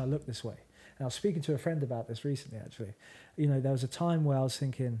wish I looked this way. And I was speaking to a friend about this recently, actually. There was a time where I was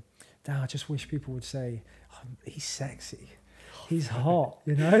thinking, damn, I just wish people would say, he's sexy. He's hot,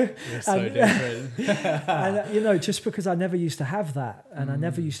 You're so different. And, just because I never used to have that and I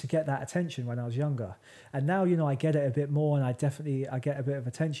never used to get that attention when I was younger. And now, I get it a bit more and I get a bit of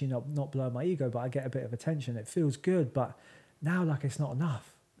attention, not blowing my ego, but I get a bit of attention. It feels good, but now, like, it's not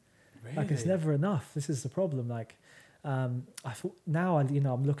enough. Really? Like, it's never enough. This is the problem. Like, I thought now,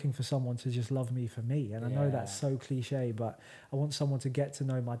 I'm looking for someone to just love me for me. And I know that's so cliche, but I want someone to get to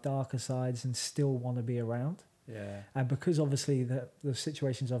know my darker sides and still want to be around. Yeah. And because obviously the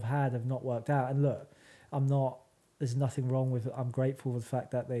situations I've had have not worked out, and look, there's nothing wrong with, I'm grateful for the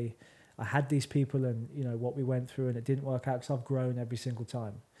fact that I had these people and, what we went through and it didn't work out because I've grown every single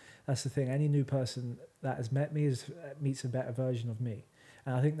time. That's the thing. Any new person that has met me meets a better version of me.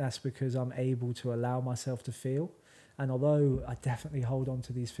 And I think that's because I'm able to allow myself to feel And although I definitely hold on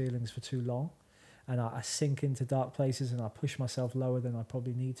to these feelings for too long, and I sink into dark places and I push myself lower than I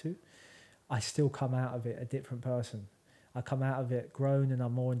probably need to, I still come out of it a different person. I come out of it grown, and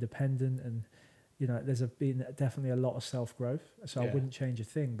I'm more independent, and there's been definitely a lot of self-growth, so I wouldn't change a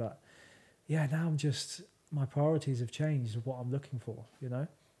thing. But yeah, now my priorities have changed of what I'm looking for, Are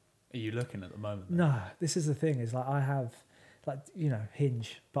you looking at the moment then? No, this is the thing, is like I have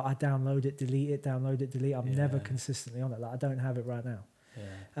Hinge, but I download it, delete it, download it, delete. I'm never consistently on it. Like I don't have it right now.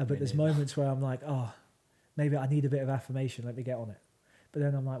 But there's moments where I'm like, oh, maybe I need a bit of affirmation, let me get on it. But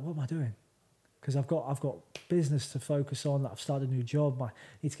then I'm like, what am I doing? Because I've got business to focus on. I've started a new job. I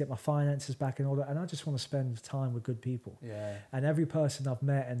need to get my finances back in order, and I just want to spend time with good people. Yeah. And every person I've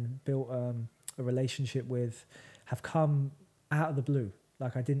met and built a relationship with have come out of the blue.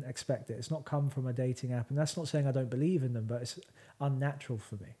 Like I didn't expect it. It's not come from a dating app, and that's not saying I don't believe in them, but it's unnatural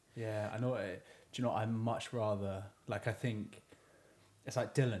for me. Yeah, I know. Do you know? I'm much rather I think. It's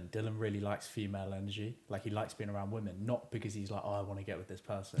like Dylan. Dylan really likes female energy. Like he likes being around women, not because he's like, oh, I want to get with this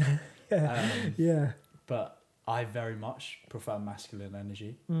person. Yeah. But I very much prefer masculine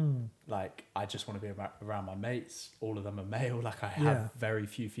energy. Like I just want to be around my mates. All of them are male. Like I have very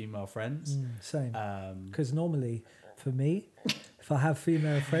few female friends. Same. Because normally, for me, if I have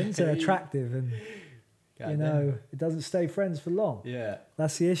female friends, they're attractive, and it doesn't stay friends for long. Yeah.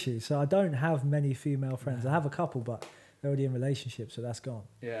 That's the issue. So I don't have many female friends. I have a couple, but they're already in relationships, so that's gone.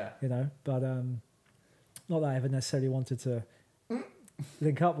 Yeah. But not that I ever necessarily wanted to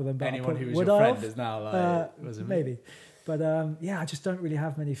link up with them. But anyone who was your friend is now like, wasn't maybe. But I just don't really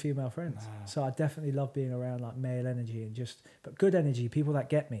have many female friends. So I definitely love being around like male energy but good energy, people that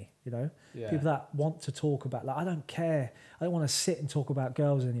get me, people that want to talk about, like I don't care. I don't want to sit and talk about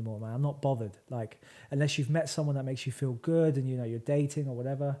girls anymore, man. I'm not bothered. Like unless you've met someone that makes you feel good and you're dating or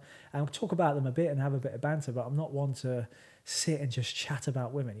whatever, and I'll talk about them a bit and have a bit of banter, but I'm not one to sit and just chat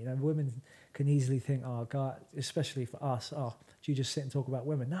about women. Women can easily think, oh God, especially for us, oh, do you just sit and talk about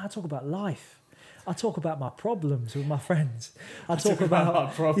women? No, I talk about life. I talk about my problems with my friends. I talk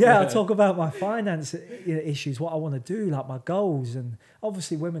about I talk about my finance issues, what I want to do, like my goals. And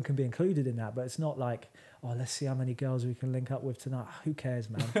obviously women can be included in that, but it's not like, oh, let's see how many girls we can link up with tonight. Who cares,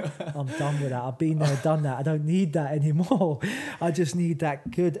 man? I'm done with that. I've been there, done that. I don't need that anymore. I just need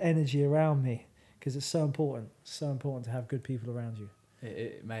that good energy around me, because it's so important. It's so important to have good people around you.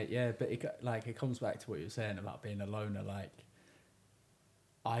 Mate, yeah, but it comes back to what you were saying about being a loner. Like,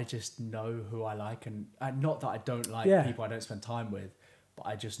 I just know who I like, and not that I don't like people I don't spend time with, but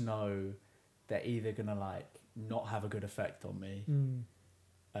I just know they're either gonna not have a good effect on me.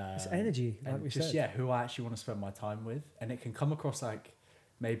 It's energy, like we said. Yeah, who I actually want to spend my time with, and it can come across like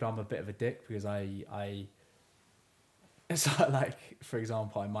maybe I'm a bit of a dick because it's like for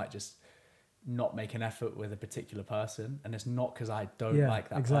example, I might just not make an effort with a particular person, and it's not because I don't like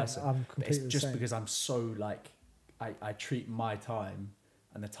that person. But it's just because I'm so I treat my time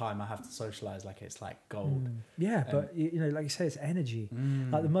and the time I have to socialize like it's like gold. But like you say, it's energy.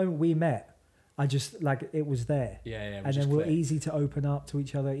 Like the moment we met, I just it was there. And then we're easy to open up to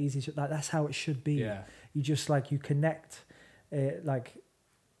each other. That's how it should be. You just you connect, and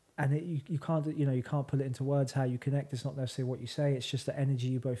you can't you can't put it into words how you connect. It's not necessarily what you say. It's just the energy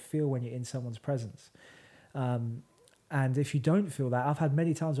you both feel when you're in someone's presence. And if you don't feel that, I've had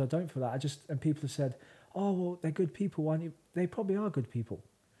many times where I don't feel that. And people have said, oh, well, they're good people. Why don't you? They probably are good people.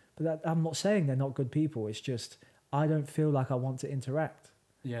 But I'm not saying they're not good people. It's just I don't feel like I want to interact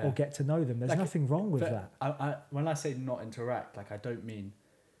or get to know them. There's nothing wrong with that. When I say not interact, I don't mean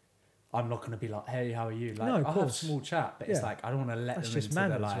I'm not going to be like, hey, how are you? No, of I'll course. have a small chat, but it's I don't want to let that's them just into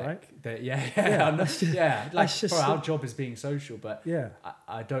manners, right? Our job is being social, but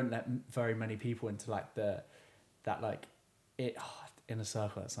I don't let very many people into inner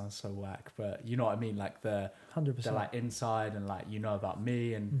circle. That sounds so whack, but you know what I mean. 100%. They're inside and about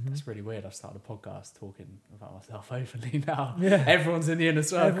me, and it's really weird. I've started a podcast talking about myself openly now. Yeah, everyone's in the inner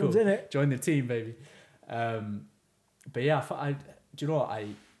circle. Everyone's in it. Join the team, baby. But yeah, do you know what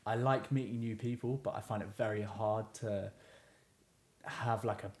I like meeting new people, but I find it very hard to have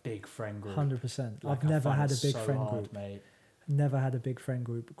a big friend group. 100%. I've never had a big friend group, mate. Never had a big friend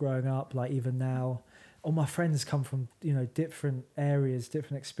group growing up. Even now, all my friends come from different areas,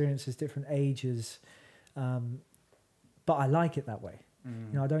 different experiences, different ages, but I like it that way.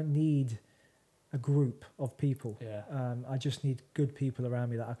 I don't need a group of people. I just need good people around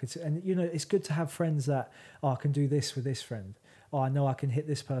me that I could see. And it's good to have friends that I can do this with this friend. I know I can hit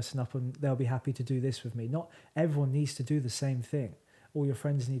this person up and they'll be happy to do this with me. Not everyone needs to do the same thing. All your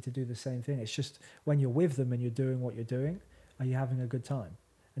friends need to do the same thing. It's just when you're with them and you're doing what you're doing, are you having a good time?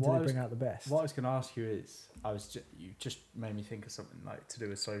 until they bring out the best. What I was going to ask you is, you just made me think of something like to do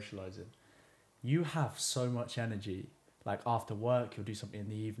with socializing. You have so much energy. Like after work, you'll do something in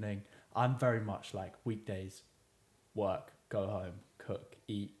the evening. I'm very much like weekdays, work, go home, cook,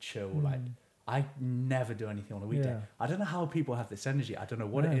 eat, chill. Like I never do anything on a weekday. Yeah. I don't know how people have this energy. I don't know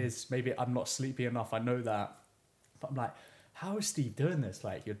what it is. Maybe I'm not sleepy enough. I know that, but I'm like, how is Steve doing this?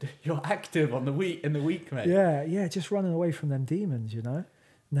 Like you're active on the week in the week, mate. Yeah, just running away from them demons, you know.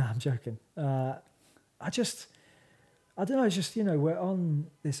 No, I'm joking. I don't know. It's just, you know, we're on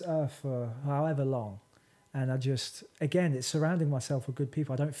this earth for however long. And again, it's surrounding myself with good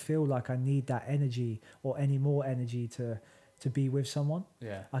people. I don't feel like I need that energy or any more energy to be with someone.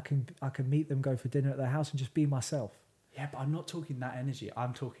 Yeah. I can meet them, go for dinner at their house and just be myself. Yeah, but I'm not talking that energy.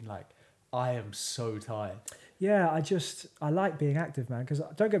 I'm talking like, I am so tired. Yeah, I like being active, man. Because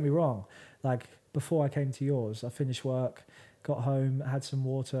don't get me wrong, like before I came to yours, I finished work, got home, had some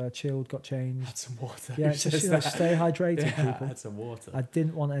water, chilled, got changed. Had some water. Yeah, just, you know, stay hydrated, people. Had some water. I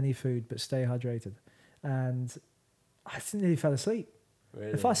didn't want any food, but stay hydrated. And I nearly fell asleep.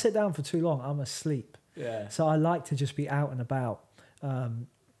 Really? If I sit down for too long, I'm asleep. Yeah. So I like to just be out and about,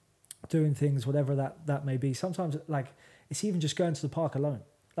 doing things, whatever that may be. Sometimes, like, it's even just going to the park alone.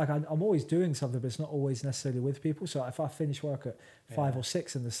 Like, I'm always doing something, but it's not always necessarily with people. So if I finish work at 5 or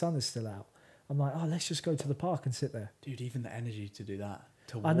 6 and the sun is still out, I'm like, oh, let's just go to the park and sit there. Dude, even the energy to do that.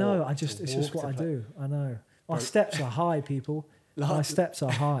 I know. It's just what I do. I know. My steps are high, people. My steps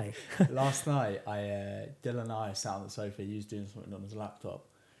are high. Last night, Dylan and I sat on the sofa. He was doing something on his laptop,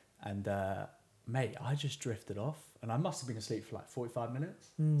 and mate, I just drifted off, and I must have been asleep for like 45 minutes.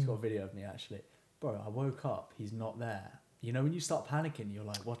 He's got a video of me actually, bro. I woke up. He's not there. You know when you start panicking, you're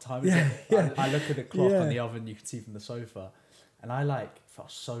like, "What time is it?" Yeah. I look at the clock on the oven. You can see from the sofa, and I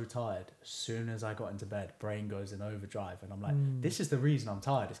felt so tired. As soon as I got into bed, brain goes in overdrive, and I'm like, "This is the reason I'm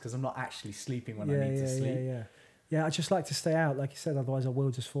tired. It's because I'm not actually sleeping when I need to sleep." Yeah, I just like to stay out, like you said, otherwise I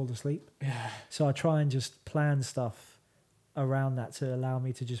will just fall asleep. Yeah. So I try and just plan stuff around that to allow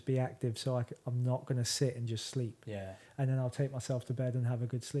me to just be active, so I'm not going to sit and just sleep. Yeah. And then I'll take myself to bed and have a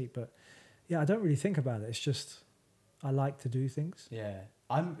good sleep. But yeah, I don't really think about it. It's just, I like to do things. Yeah.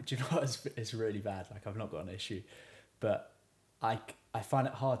 Do you know what? It's really bad. Like, I've not got an issue, but I find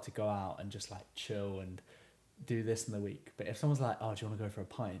it hard to go out and just like chill and do this in the week. But if someone's like, oh, do you want to go for a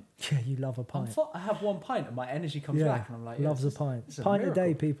pint? Yeah, you love a pint. I have one pint and my energy comes back, and I'm like, loves a pint. Pint a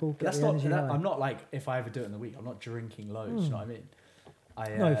day, people. Get the energy high. I'm not like, if I ever do it in the week, I'm not drinking loads. You know what I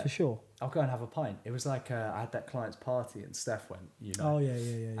mean? No, for sure. I'll go and have a pint. It was like I had that client's party and Steph went. You know. Oh yeah.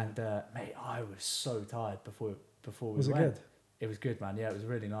 And mate, I was so tired before we went. Was it good? It was good, man. Yeah, it was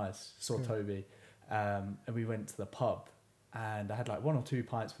really nice. Saw Toby, and we went to the pub, and I had like 1 or 2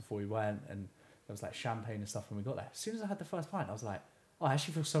 pints before we went, and there was like champagne and stuff when we got there. As soon as I had the first pint, I was like, oh, I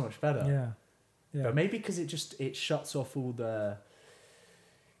actually feel so much better. Yeah. But maybe because it shuts off all the,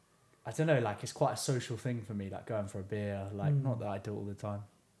 I don't know, like it's quite a social thing for me, like going for a beer. Like not that I do it all the time.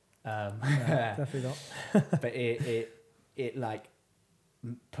 No, definitely not. But it like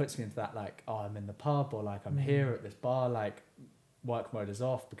puts me into that like, oh, I'm in the pub, or like I'm here at this bar, like work mode is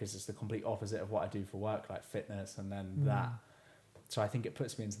off, because it's the complete opposite of what I do for work, like fitness and then that. So I think it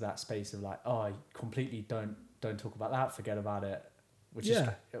puts me into that space of like, oh, I completely don't talk about that, forget about it. Which is,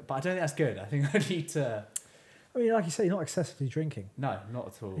 but I don't think that's good. I think I need to. I mean, like you say, you're not excessively drinking. No, not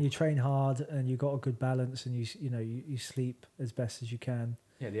at all. And you train hard, and you got a good balance, and you sleep as best as you can.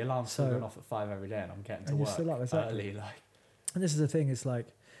 Yeah, the alarm's still going off at 5 every day, and I'm getting to work early. Like, and this is the thing: it's like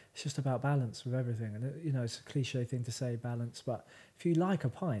it's just about balance with everything. And it's a cliche thing to say, balance, but if you like a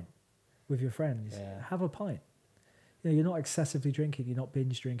pint with your friends, have a pint. You're not excessively drinking. You're not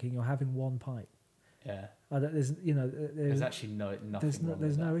binge drinking. You're having 1 pint. Yeah. There's actually nothing.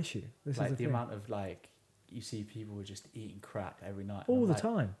 There's no issue. This like is the amount of like you see people just eating crack every night all the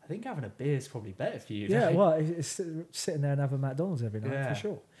time. I think having a beer is probably better for you. Yeah, well, it's sitting there and having McDonald's every night for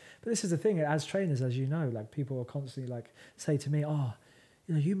sure. But this is the thing, as trainers, as you know, like people are constantly like say to me, "Oh,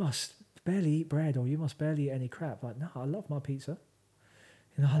 you must barely eat bread, or you must barely eat any crap." Like, no, I love my pizza.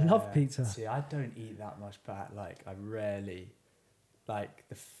 I love pizza. See, I don't eat that much, but like I rarely, like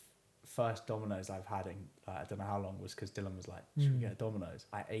the first Domino's I've had in I don't know how long was because Dylan was like, should we get a Domino's?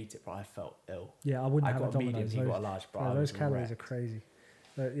 I ate it, but I felt ill. Yeah, I wouldn't have got a Domino's. Medium, he got a large, but those calories are crazy.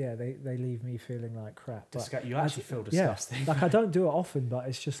 But yeah, they leave me feeling like crap. You actually feel disgusting. Yeah, like I don't do it often, but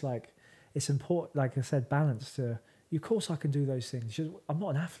it's just like, it's important, like I said, balance to, of course I can do those things. I'm not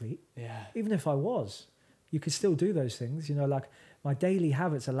an athlete. Yeah. Even if I was, you could still do those things. Like my daily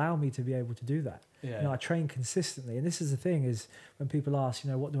habits allow me to be able to do that. Yeah. I train consistently. And this is the thing is when people ask,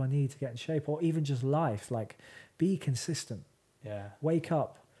 what do I need to get in shape? Or even just life, like be consistent. Yeah. Wake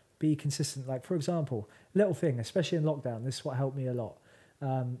up, be consistent. Like, for example, little thing, especially in lockdown, this is what helped me a lot.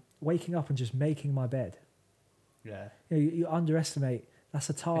 Waking up and just making my bed. Yeah. You underestimate, that's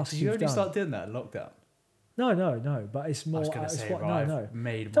a task Did you you've only done. start doing that in lockdown? No, but it's more. I was going to say, I've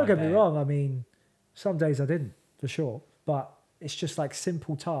made Don't my get me bed. wrong. I mean, some days I didn't, for sure. But it's just like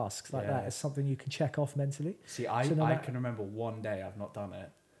simple tasks like that. It's something you can check off mentally. See, I can remember one day I've not done it,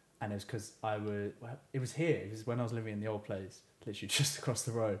 and it's because it was here. It was when I was living in the old place, literally just across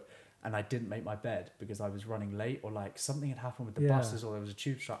the road, and I didn't make my bed because I was running late, or like something had happened with the buses, or there was a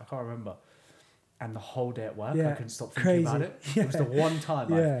tube strike. I can't remember. And the whole day at work, I couldn't stop thinking about it. It was the one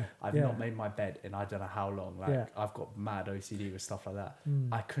time I've not made my bed in I don't know how long. Like I've got mad OCD with stuff like that.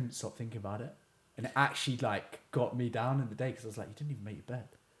 I couldn't stop thinking about it. And it actually like got me down in the day because I was like, you didn't even make your bed.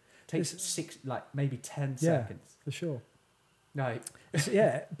 It takes maybe 10 seconds. For sure. Like,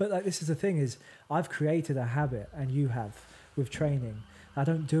 but like this is the thing is I've created a habit, and you have, with training. I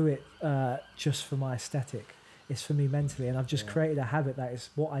don't do it just for my aesthetic. It's for me mentally, and I've just created a habit that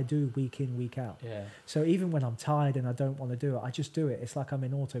is what I do week in, week out. Yeah. So even when I'm tired and I don't want to do it, I just do it. It's like I'm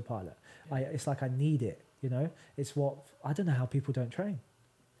in autopilot. Yeah. It's like I need it, you know? It's what, I don't know how people don't train.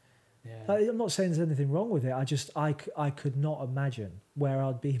 Yeah. Like, I'm not saying there's anything wrong with it. I could not imagine where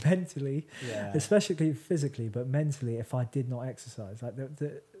I'd be mentally, especially physically, but mentally if I did not exercise. Like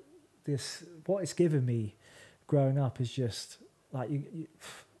this, what it's given me growing up is just like,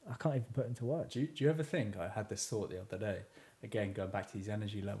 I can't even put it into words. Do you ever think, I had this thought the other day, again, going back to these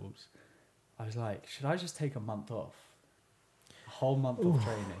energy levels, I was like, should I just take a month off? A whole month of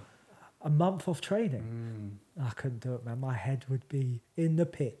training? A month of training? I couldn't do it, man. My head would be in the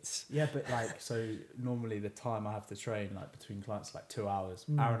pits. Yeah, but like, so normally the time I have to train, like between clients, like 2 hours,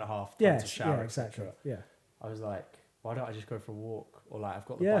 hour and a half, time to shower, exactly. Yeah. I was like, why don't I just go for a walk? Or like, I've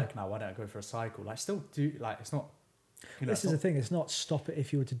got the bike now, why don't I go for a cycle? Like, still do, like, it's not... this is the thing, it's not stop it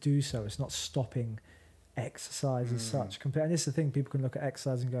if you were to do so, it's not stopping exercise as such. And this is the thing, people can look at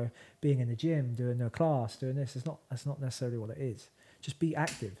exercise and go, being in the gym, doing a class, doing this, that's not necessarily what it is. Just be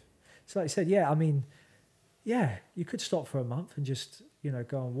active. So like I said, you could stop for a month and just,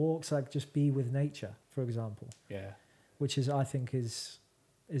 go on walks, like just be with nature, for example. Yeah. Which is, I think is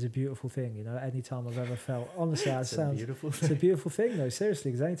a beautiful thing, anytime I've ever felt, honestly, it's a beautiful thing though,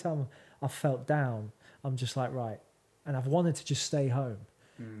 seriously, because anytime I've felt down, I'm just like, right. And I've wanted to just stay home,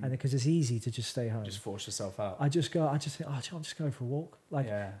 and because it's easy to just stay home. Just force yourself out. I just think, I'm just going for a walk. Like,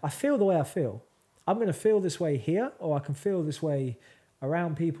 I feel the way I feel. I'm going to feel this way here, or I can feel this way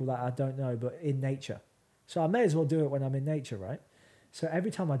around people that I don't know, but in nature. So I may as well do it when I'm in nature, right? So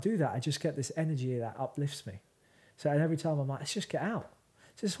every time I do that, I just get this energy that uplifts me. So and every time I'm like, let's just get out.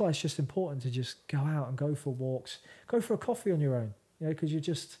 So this is why it's just important to just go out and go for walks, go for a coffee on your own,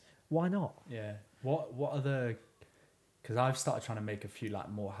 because why not? Yeah. What are the... Because I've started trying to make a few like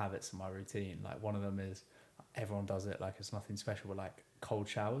more habits in my routine. Like one of them is, everyone does it, like it's nothing special, but like cold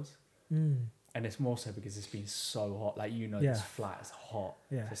showers. And it's more so because it's been so hot. Like, this flat is hot.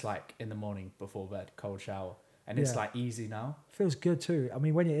 Yeah. So it's like in the morning before bed, cold shower. And it's like easy now. Feels good too. I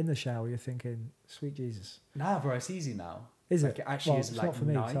mean, when you're in the shower, you're thinking, sweet Jesus. Nah, bro, it's easy now. Is like, it? It actually is it's like not for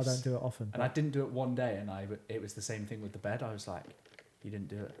me nice. because I don't do it often. And I didn't do it one day, and it was the same thing with the bed. I was like, you didn't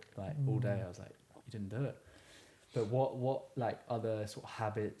do it. Like all day, I was like, you didn't do it. But what like other sort of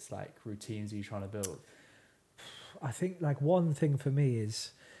habits, like routines are you trying to build? I think like one thing for me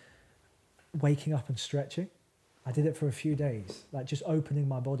is waking up and stretching. I did it for a few days, like just opening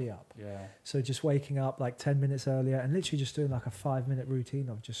my body up. Yeah. So just waking up like 10 minutes earlier and literally just doing like a 5-minute routine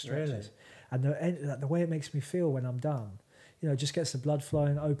of just stretches. Really? And the way it makes me feel when I'm done, just gets the blood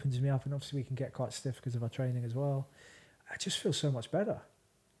flowing, opens me up, and obviously we can get quite stiff because of our training as well. I just feel so much better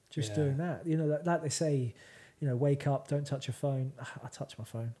just doing that. Like they say, wake up, don't touch your phone. I touch my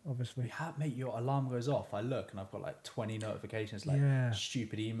phone, obviously. Yeah, mate, your alarm goes off. I look and I've got like 20 notifications, like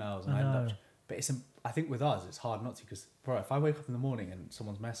stupid emails. And but I think with us, it's hard not to, because, bro, if I wake up in the morning and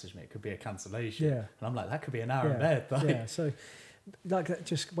someone's messaged me, it could be a cancellation. Yeah. And I'm like, that could be an hour in bed. Like. Yeah, so like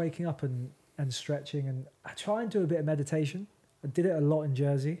just waking up and stretching, and I try and do a bit of meditation. I did it a lot in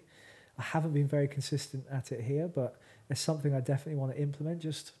Jersey. I haven't been very consistent at it here, but it's something I definitely want to implement.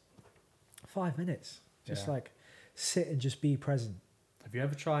 Just 5 minutes. Just like sit and just be present. Have you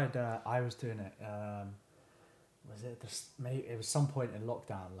ever tried, I was doing it, it was some point in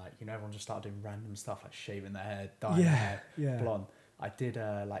lockdown, like, everyone just started doing random stuff, like shaving their hair, dyeing their hair blonde. I did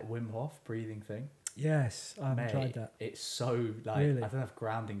like Wim Hof breathing thing. Yes, I haven't tried that. It's so like, really? I don't know if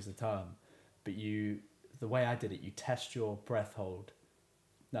grounding's the term, but the way I did it, you test your breath hold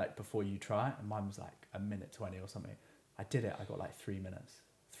like before you try it, and mine was like a minute 20 or something. I did it, I got like 3 minutes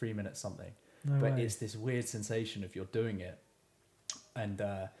something. No but way. It's this weird sensation if you're doing it, and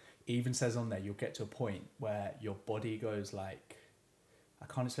it even says on there, you'll get to a point where your body goes like, I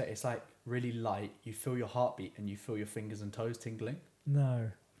can't explain. It's like really light. You feel your heartbeat and you feel your fingers and toes tingling.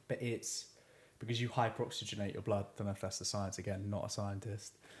 No. But it's because you hyperoxygenate your blood. Don't know if that's the science again. Not a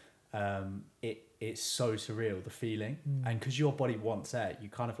scientist. It's so surreal, the feeling, and because your body wants air, you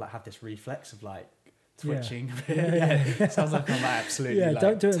kind of like have this reflex of like twitching. Yeah. Sounds like I'm like absolutely. Yeah, like,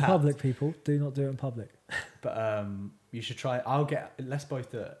 don't do it in tapped. public, people. Do not do it in public. But you should try. Let's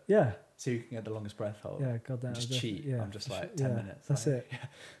both do it. Yeah. So you can get the longest breath hold. Yeah, goddamn. Just cheat. Yeah, I'm just like 10 minutes. That's like, it. Yeah,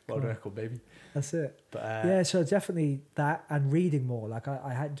 world record, baby. That's it. But yeah, so definitely that, and reading more. Like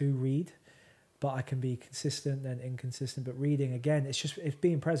I do read, but I can be consistent and inconsistent. But reading, again, it's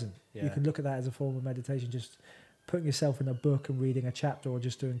being present. Yeah. You can look at that as a form of meditation, just putting yourself in a book and reading a chapter, or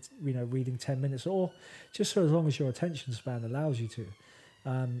just doing, reading 10 minutes, or just for as long as your attention span allows you to.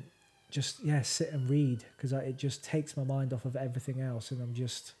 Sit and read, because it just takes my mind off of everything else, and I'm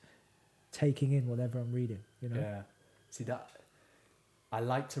just taking in whatever I'm reading, Yeah. See, that I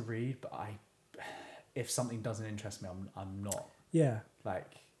like to read, but if something doesn't interest me, I'm not. Yeah. Like,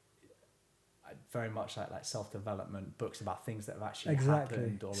 I very much like self-development books about things that have actually exactly.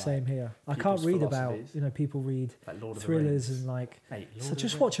 happened. Or Same like here. I can't read about, philosophies. people read like Lord of thrillers the Rings. and like, Mate, so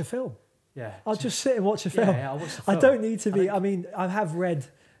just watch a film. Yeah. I'll just sit and watch a film. Yeah, I'll watch the film. I don't need to be, I have read,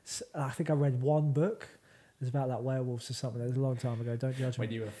 I think I read one book. It was about like werewolves or something. It was a long time ago. Don't judge me.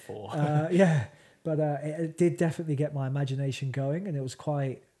 When you were 4. Yeah. But it did definitely get my imagination going, and it was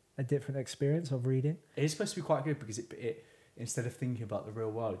quite a different experience of reading. It is supposed to be quite good because it instead of thinking about the real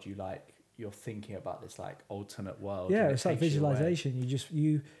world, you're thinking about this like alternate world. Yeah, it's like visualization.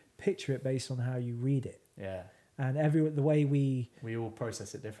 You picture it based on how you read it. Yeah. And the way we all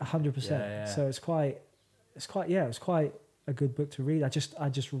process it differently. 100%. Yeah. So it's quite a good book to read. I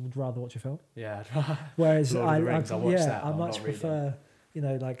just would rather watch a film. Yeah. Whereas Lord of the Rings, I watch that. I much prefer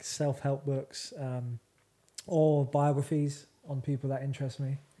like self-help books or biographies on people that interest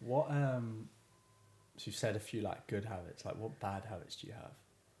me. What so you said a few like good habits. Like, what bad habits do you have?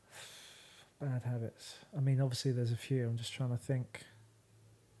 Bad habits. I mean, obviously there's a few. I'm just trying to think.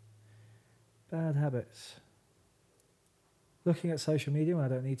 Bad habits. Looking at social media when I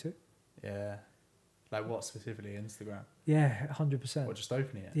don't need to. Yeah. Like what specifically? Instagram? Yeah, 100%. Or just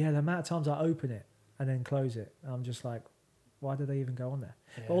opening it? Yeah, the amount of times I open it and then close it, I'm just like, why did they even go on there?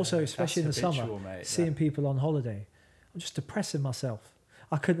 Yeah, but also, especially in the summer, mate, seeing people on holiday, I'm just depressing myself.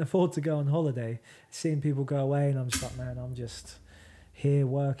 I couldn't afford to go on holiday. Seeing people go away, and I'm just like, man, I'm just here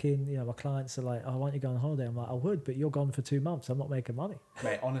working. My clients are like, oh, why don't you go on holiday? I'm like, I would, but you're gone for 2 months. I'm not making money.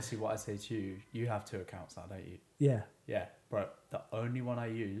 Mate, honestly, what I say to you, you have 2 accounts now, don't you? Yeah. Yeah, bro. The only one I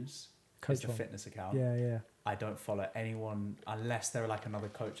use is the fitness account. Yeah. I don't follow anyone unless they're like another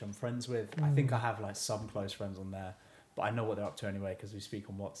coach I'm friends with. I think I have like some close friends on there, but I know what they're up to anyway because we speak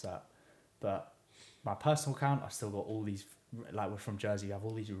on WhatsApp. But my personal account, I've still got all these, like we're from Jersey, you have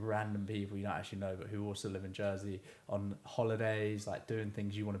all these random people you don't actually know, but who also live in Jersey on holidays, like doing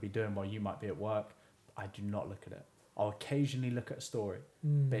things you want to be doing while you might be at work. I do not look at it. I'll occasionally look at a story,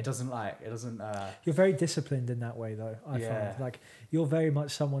 but it doesn't. You're very disciplined in that way, though. I find like you're very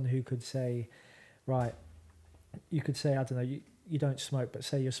much someone who could say, right, you could say, I don't know, you don't smoke, but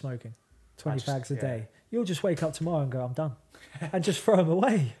say you're smoking 20 bags a day. You'll just wake up tomorrow and go, I'm done, and just throw them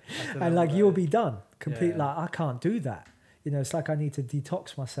away, and like you'll be done. Complete. Like I can't do that. It's like I need to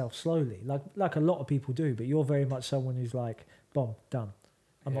detox myself slowly, like a lot of people do. But you're very much someone who's like, boom, done.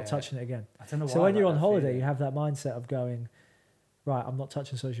 I'm not touching it again. I don't know why. So when you're on holiday, you have that mindset of going, right, I'm not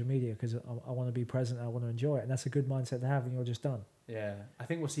touching social media because I want to be present. I want to enjoy it. And that's a good mindset to have, and you're just done. Yeah. I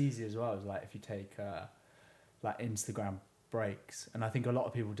think what's easy as well is like if you take like Instagram breaks, and I think a lot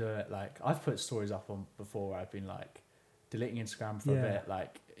of people do it. Like I've put stories up on before where I've been like deleting Instagram for a bit.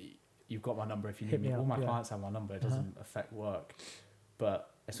 Like you've got my number if you need me. All my clients have my number. It doesn't affect work. But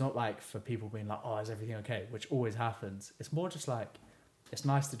it's not like for people being like, oh, is everything okay? Which always happens. It's more just like, it's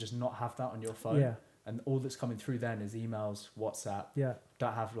nice to just not have that on your phone. Yeah. And all that's coming through then is emails, WhatsApp. Yeah.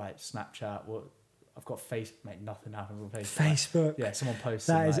 Don't have like Snapchat. I've got mate, nothing happens on Facebook. Facebook. Yeah, someone posts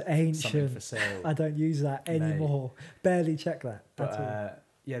that is like, ancient. something for sale. I don't use that anymore. Barely check that at all.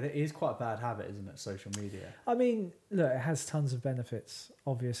 Yeah, that is quite a bad habit, isn't it? Social media. I mean, look, it has tons of benefits,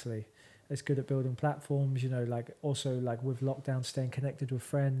 obviously. It's good at building platforms, like also like with lockdown, staying connected with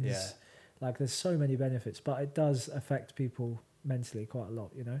friends. Yeah. Like there's so many benefits, but it does affect people mentally quite a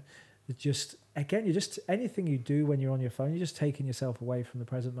lot, It's just, again, anything you do when you're on your phone, you're just taking yourself away from the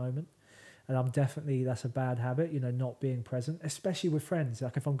present moment. And that's a bad habit, not being present, especially with friends.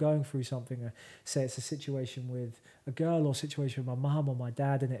 Like if I'm going through something, say it's a situation with a girl or a situation with my mum or my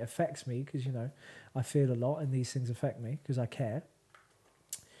dad, and it affects me because, I feel a lot and these things affect me because I care.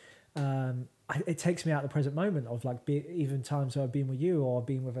 it takes me out of the present moment of like even times where I've been with you or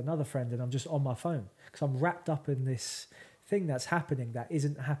been with another friend and I'm just on my phone because I'm wrapped up in this thing that's happening that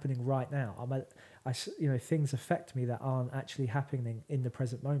isn't happening right now. Things affect me that aren't actually happening in the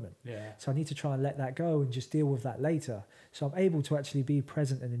present moment. Yeah. So I need to try and let that go and just deal with that later. So I'm able to actually be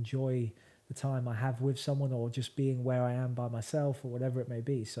present and enjoy the time I have with someone or just being where I am by myself or whatever it may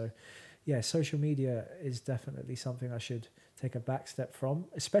be. So yeah, social media is definitely something I should take a back step from,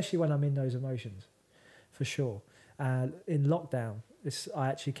 especially when I'm in those emotions, for sure. In lockdown, I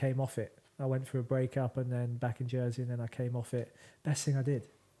actually came off it. I went through a breakup and then back in Jersey and then I came off it. Best thing I did.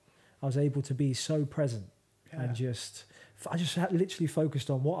 I was able to be so present and I just literally focused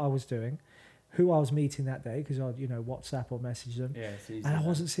on what I was doing, who I was meeting that day, because I'd, WhatsApp or message them. Yeah, it's easy. And I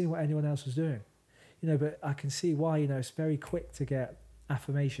wasn't seeing what anyone else was doing. But I can see why, it's very quick to get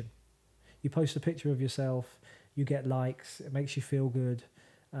affirmation. You post a picture of yourself, you get likes, it makes you feel good.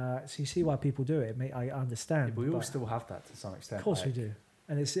 So you see why people do it. I understand. Yeah, but we all still have that to some extent. Of course we do.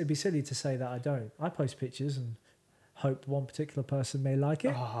 And it'd be silly to say that I don't. I post pictures and hope one particular person may like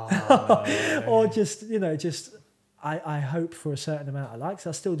it. Oh, or just, I hope for a certain amount of likes.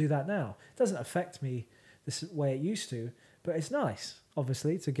 I still do that now. It doesn't affect me this way it used to, but it's nice,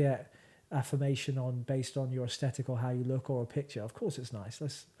 obviously, to get affirmation based on your aesthetic or how you look or a picture. Of course it's nice.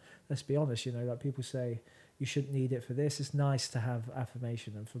 Let's be honest, like people say you shouldn't need it for this. It's nice to have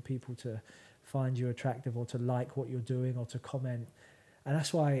affirmation and for people to find you attractive or to like what you're doing or to comment. And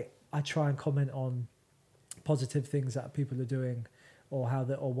that's why I try and comment on positive things that people are doing or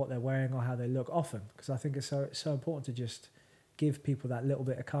or what they're wearing or how they look often, because I think it's so important to just give people that little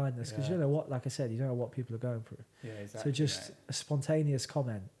bit of kindness, because you know what, like I said, you don't know what people are going through. Yeah, exactly. So just a spontaneous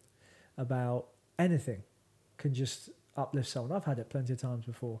comment about anything can just uplift someone. I've had it plenty of times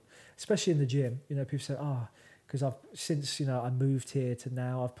before, especially in the gym. People say, because since I moved here to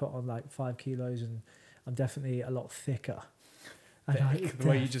now, I've put on like 5 kilos and I'm definitely a lot thicker. Thick. The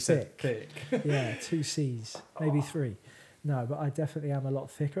way you just said thick. Yeah, 2 C's, maybe 3. No, but I definitely am a lot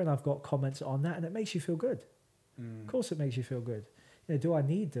thicker, and I've got comments on that, and it makes you feel good. Of course it makes you feel good. Do I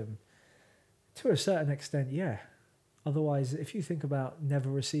need them? To a certain extent, yeah. Otherwise, if you think about never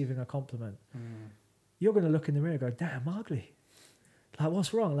receiving a compliment, you're going to look in the mirror and go, damn, I'm ugly. Like,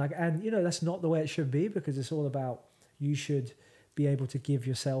 what's wrong? And that's not the way it should be, because it's all about you should be able to give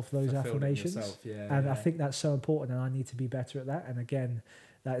yourself those affirmations. I think that's so important, and I need to be better at that. And again,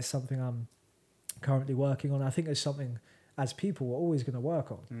 that is something I'm currently working on. I think it's something as people we're always going to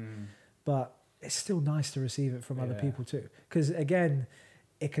work on. But it's still nice to receive it from other people too. Because again,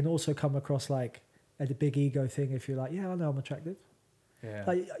 it can also come across like a big ego thing if you're like, yeah, I know I'm attractive. Yeah.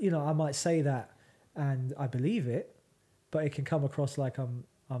 Like, I might say that and I believe it, but it can come across like I'm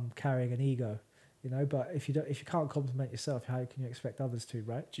carrying an ego. But if you can't compliment yourself, how can you expect others to,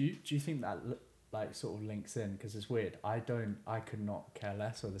 right? Do you think that like sort of links in? Because it's weird. I could not care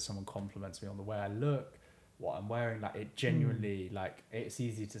less whether someone compliments me on the way I look, what I'm wearing. Like, it genuinely, like, it's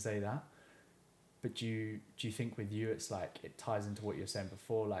easy to say that. But do you think with you it's like it ties into what you were saying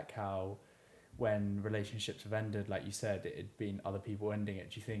before, like how when relationships have ended, like you said, it had been other people ending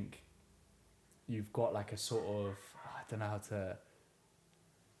it. Do you think you've got like a sort of, I don't know how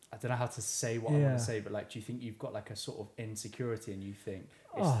to say what I want to say, but like, do you think you've got like a sort of insecurity and you think...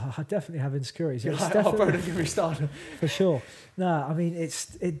 I definitely have insecurities. You're It's like, definitely, bro, don't get me started. for sure. No, I mean,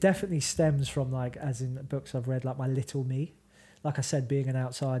 it definitely stems from, like, as in books I've read, like my little me. Like I said, being an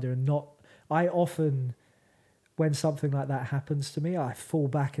outsider and not... I often, when something like that happens to me, I fall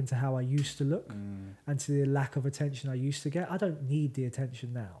back into how I used to look and to the lack of attention I used to get. I don't need the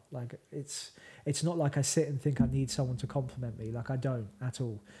attention now. Like, it's not like I sit and think I need someone to compliment me. Like, I don't at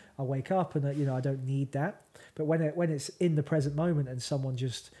all. I wake up and I don't need that. But when it's in the present moment and someone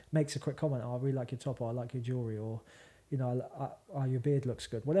just makes a quick comment, I really like your top, or I like your jewelry, or your beard looks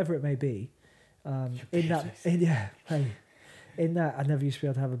good, whatever it may be. In that, I never used to be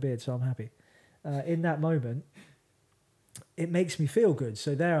able to have a beard, so I'm happy. In that moment, it makes me feel good.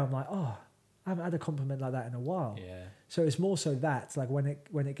 So there, I'm like, I haven't had a compliment like that in a while. Yeah. So it's more so that, like, when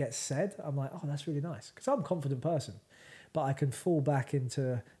it gets said, I'm like, that's really nice, because I'm a confident person, but I can fall back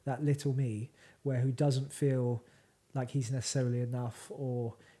into that little me who doesn't feel like he's necessarily enough,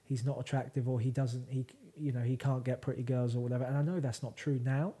 or he's not attractive, or he can't get pretty girls or whatever. And I know that's not true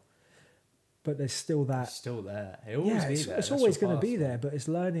now, but there's still that. It's still there. It'll always be there. It's always going to be there, but it's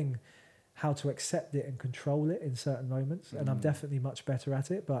learning how to accept it and control it in certain moments. And I'm definitely much better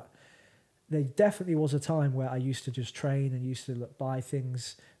at it. But there definitely was a time where I used to just train and used to buy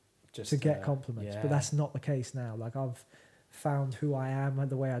things just to get compliments. Yeah. But that's not the case now. Like, I've found who I am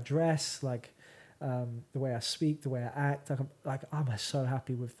and the way I dress. Like, the way I speak, the way I act. I'm so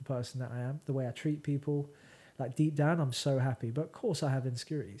happy with the person that I am, the way I treat people. Like deep down, I'm so happy. But of course, I have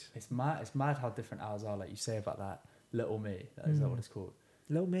insecurities. It's mad how different ours are. Like you say about that little me. Is that what it's called?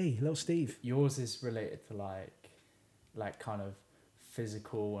 Little me, little Steve. Yours is related to like kind of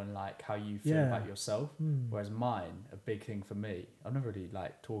physical and like how you feel about yourself. Whereas mine, a big thing for me, I've never really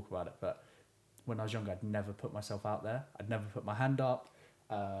like talk about it, but when I was younger, I'd never put myself out there. I'd never put my hand up.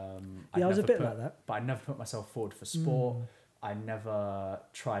 I was a bit like that. But I never put myself forward for sport. I never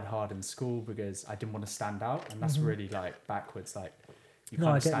tried hard in school because I didn't want to stand out. And that's really like backwards. Like you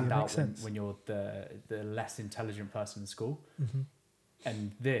kind of stand out when you're the less intelligent person in school.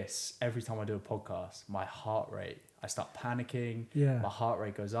 And this, every time I do a podcast, my heart rate, I start panicking. My heart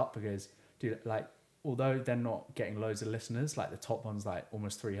rate goes up because, dude, like, although they're not getting loads of listeners, like the top one's like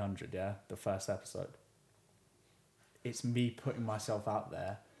almost 300, the first episode. It's me putting myself out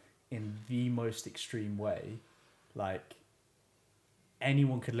there in the most extreme way. Like,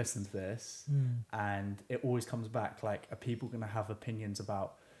 anyone could listen to this and it always comes back, like, are people going to have opinions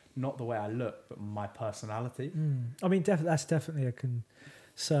about not the way I look, but my personality? I mean, that's definitely a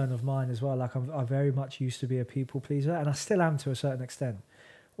concern of mine as well. Like, I very much used to be a people pleaser, and I still am to a certain extent.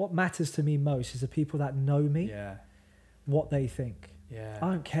 What matters to me most is the people that know me, what they think. I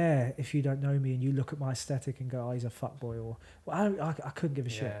don't care if you don't know me and you look at my aesthetic and go, oh, he's a fuckboy, or I couldn't give a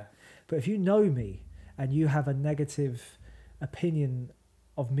shit. But if you know me and you have a negative opinion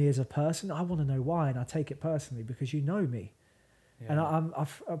of me as a person, I want to know why, and I take it personally because you know me. And I'm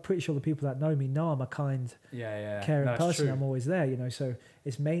pretty sure the people that know me know I'm a kind, caring person. True. I'm always there, you know. So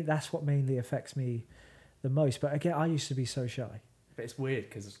that's what mainly affects me the most. But again, I used to be so shy. But it's weird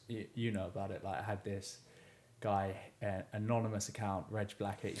because you know about it. Like, I had this guy, anonymous account, Reg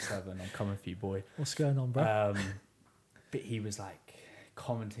Black 87. I'm coming for you, boy. What's going on, bro? But he was like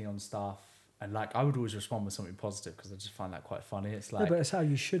commenting on stuff, and like I would always respond with something positive because I just find that quite funny. It's like, but it's how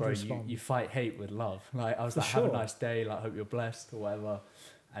you should respond. You fight hate with love. Like, I was like, have a nice day. Like, hope you're blessed or whatever.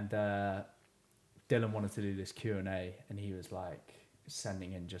 And Dylan wanted to do this Q&A, and he was like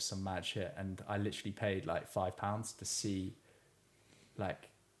sending in just some mad shit, and I literally paid like £5 to see like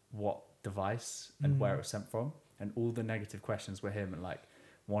what device and where it was sent from, and all the negative questions were him. And like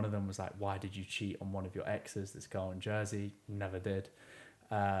one of them was like, why did you cheat on one of your exes, this girl in Jersey? Never did.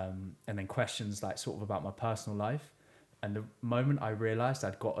 And then questions like sort of about my personal life. And the moment I realized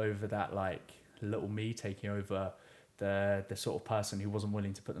I'd got over that, like little me taking over the sort of person who wasn't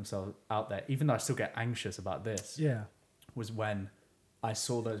willing to put themselves out there, even though I still get anxious about this, was when I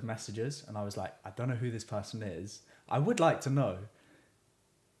saw those messages and I was like, I don't know who this person is. I would like to know,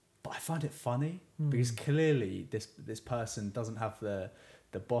 but I find it funny because clearly this person doesn't have the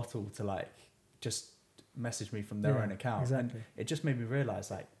bottle to like just message me from their own account. Exactly. And it just made me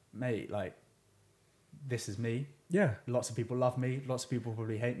realize, like, mate, like, this is me. Lots of people love me. Lots of people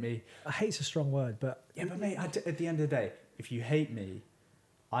probably hate me. Hate's a strong word, but but mate, at the end of the day, if you hate me,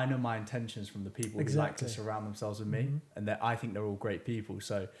 I know my intentions from the people who like to surround themselves with me, and that I think they're all great people.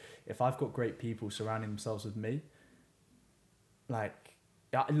 So if I've got great people surrounding themselves with me, like,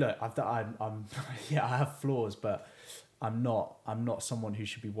 look, I'm I have flaws, but I'm not someone who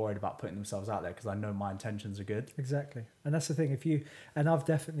should be worried about putting themselves out there because I know my intentions are good. Exactly. And that's the thing. And I've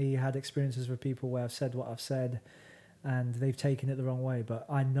definitely had experiences with people where I've said what I've said and they've taken it the wrong way, but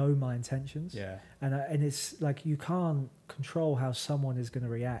I know my intentions. And it's like, you can't control how someone is going to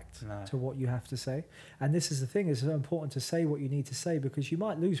react to what you have to say. And this is the thing, it's so important to say what you need to say because you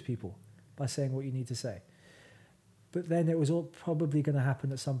might lose people by saying what you need to say. But then it was all probably going to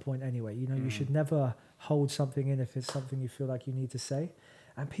happen at some point anyway. You know, you should never hold something in if it's something you feel like you need to say.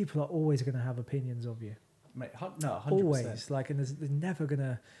 And people are always going to have opinions of you. Mate, no, 100%. Always. Like, and they're never going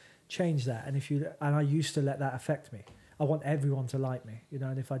to change that. And and I used to let that affect me. I want everyone to like me, you know,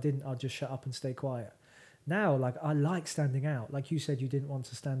 and if I didn't, I'd just shut up and stay quiet. Now, like, I like standing out. Like you said, you didn't want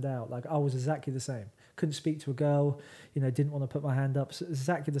to stand out. Like, I was exactly the same. Couldn't speak to a girl, you know, didn't want to put my hand up. So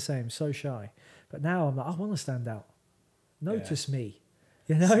exactly the same, so shy. But now I'm like, I want to stand out. Notice me,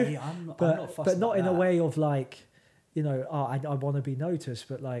 you know. See, I'm not fussed but not in that. a way of like, you know, I want to be noticed,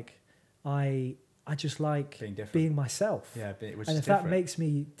 but like, I just like being myself. Yeah, which and is if that makes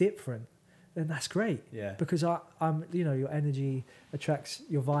me different, then that's great. Yeah. Because I'm, you know, your energy attracts,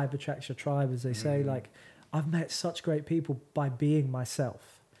 your vibe attracts your tribe, as they say. Like, I've met such great people by being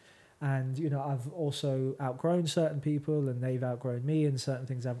myself. And, you know, I've also outgrown certain people and they've outgrown me and certain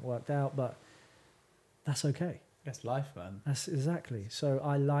things haven't worked out, but that's okay. That's life, man. That's exactly. So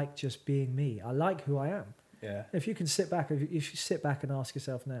I like just being me. I like who I am. Yeah. If you can sit back, if you sit back and ask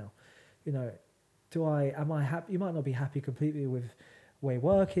yourself now, you know, am I happy? You might not be happy completely with way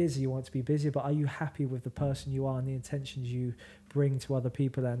work is, you want to be busy, but are you happy with the person you are and the intentions you bring to other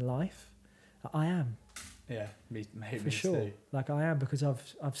people and life? I am. Yeah, me For sure. too. Like I am, because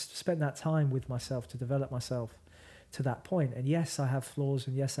I've spent that time with myself to develop myself to that point. And yes, I have flaws,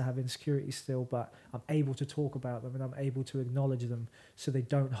 and yes, I have insecurities still, but I'm able to talk about them and I'm able to acknowledge them so they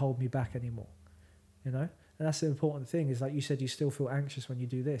don't hold me back anymore. You know? And that's the important thing, is like you said, you still feel anxious when you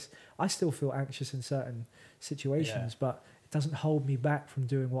do this. I still feel anxious in certain situations, but it doesn't hold me back from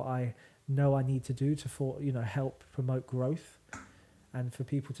doing what I know I need to do to help promote growth and for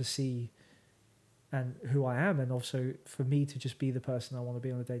people to see and who I am, and also for me to just be the person I want to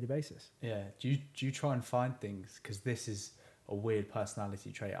be on a daily basis. Yeah. Do you try and find things? Because this is a weird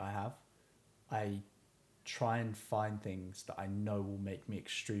personality trait I have. I try and find things that I know will make me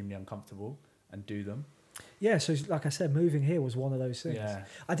extremely uncomfortable and do them. Yeah, so like I said, moving here was one of those things. Yeah.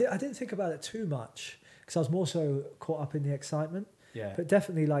 I didn't think about it too much because I was more so caught up in the excitement. Yeah. But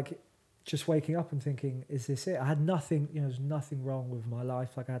definitely, like, just waking up and thinking, is this it? I had nothing, there's nothing wrong with my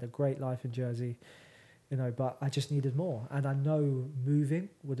life. Like, I had a great life in Jersey, but I just needed more. And I know moving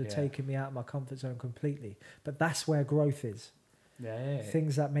would have taken me out of my comfort zone completely. But that's where growth is. Yeah.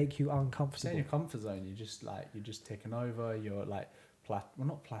 Things that make you Stay uncomfortable. in your comfort zone. You're just taking over. You're like,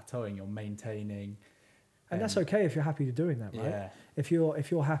 not plateauing. You're maintaining. And that's okay if you're happy to doing that, right? Yeah. If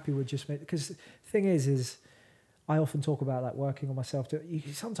you're happy with just because the thing is I often talk about like working on myself. You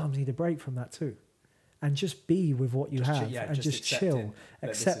sometimes need a break from that too, and just be with what you have, and just chill,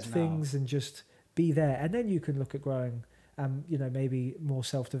 accept things, and just be there. And then you can look at growing, maybe more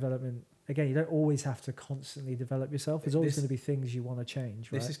self-development. Again, you don't always have to constantly develop yourself. There's always going to be things you want to change.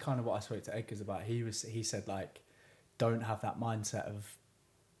 Right? This is kind of what I spoke to Edgar's about. He said like, don't have that mindset of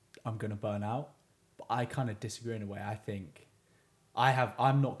I'm going to burn out. But I kind of disagree in a way. I think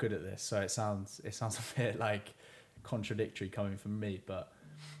I'm not good at this, so it sounds a bit like contradictory coming from me, but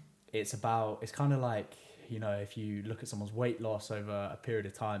it's kind of like, if you look at someone's weight loss over a period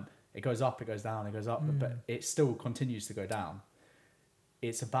of time, it goes up, it goes down, it goes up, but it still continues to go down.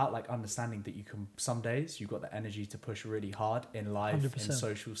 It's about like understanding that some days you've got the energy to push really hard in life, 100%. in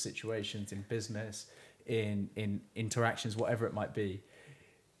social situations, in business, in interactions, whatever it might be.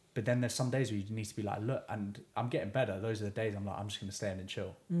 But then there's some days where you need to be like, look, and I'm getting better. Those are the days I'm like, I'm just going to stay in and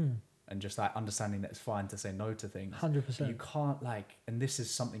chill. And just like understanding that it's fine to say no to things. 100%. You can't and this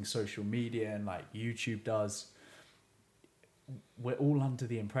is something social media and like YouTube does. We're all under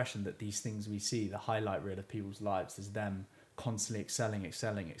the impression that these things we see, the highlight reel of people's lives, is them constantly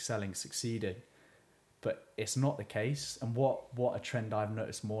excelling, succeeding. But it's not the case. And what a trend I've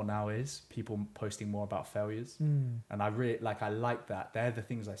noticed more now is people posting more about failures. And I like that. They're the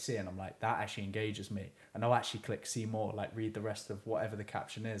things I see, and I'm like, that actually engages me. And I'll actually click see more, like read the rest of whatever the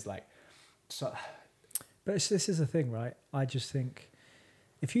caption is. Like, so. But this is the thing, right? I just think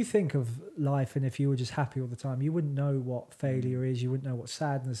if you think of life and if you were just happy all the time, you wouldn't know what failure is. You wouldn't know what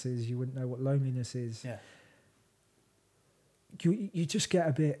sadness is. You wouldn't know what loneliness is. Yeah. You just get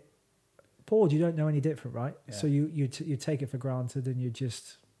a bit bored. You don't know any different, right? Yeah. So you take it for granted, and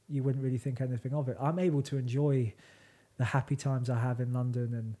you wouldn't really think anything of it. I'm able to enjoy the happy times I have in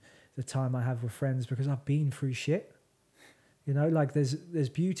London and the time I have with friends because I've been through shit. Like there's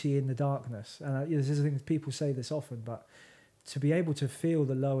beauty in the darkness, and there's a thing, people say this often, but to be able to feel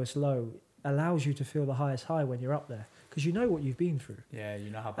the lowest low allows you to feel the highest high when you're up there, because you know what you've been through. Yeah,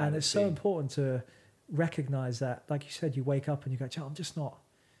 you know how bad. And it's so important to recognize that. Like you said, you wake up and you go, I'm just not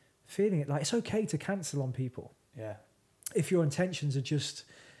feeling it. Like, it's okay to cancel on people. Yeah. If your intentions are just,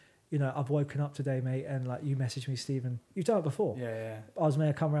 I've woken up today, mate, and like you messaged me, Stephen. You've done it before. Yeah. I was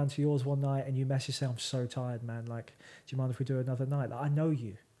meant to come around to yours one night, and you messaged saying, I'm so tired, man. Like, do you mind if we do another night? Like, I know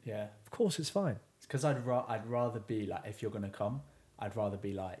you. Yeah. Of course, it's fine. It's because I'd rather be like, if you're gonna come, I'd rather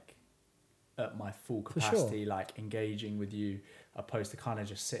be like at my full capacity, like engaging with you, opposed to kind of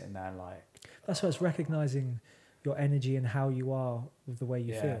just sitting there and like. That's why it's recognizing your energy and how you are with the way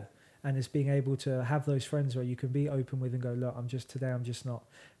you feel. And it's being able to have those friends where you can be open with and go, look, I'm just not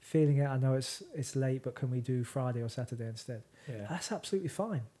feeling it. I know it's late, but can we do Friday or Saturday instead? Yeah. That's absolutely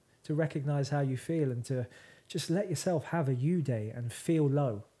fine. To recognize how you feel and to just let yourself have a you day and feel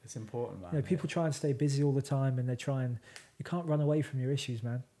low. It's important, man. People try and stay busy all the time, and you can't run away from your issues,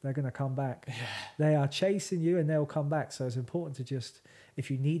 man. They're going to come back. Yeah. They are chasing you and they'll come back. So it's important to just, if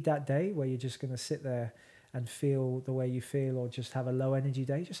you need that day where you're just going to sit there and feel the way you feel, or just have a low energy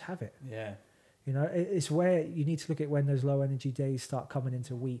day, just have it. Yeah. It's where you need to look at when those low energy days start coming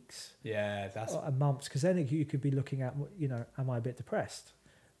into weeks. Yeah, that's and months, because then you could be looking at, am I a bit depressed,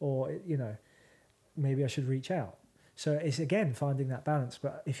 or maybe I should reach out. So it's again finding that balance.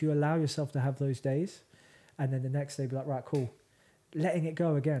 But if you allow yourself to have those days, and then the next day be like, right, cool, letting it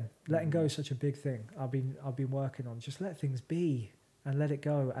go again. Letting go is such a big thing. I've been working on just let things be and let it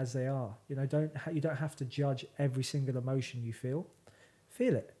go as they are. You know, you don't have to judge every single emotion you feel.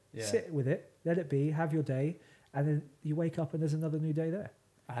 Feel it, sit with it, let it be, have your day, and then you wake up and there's another new day there.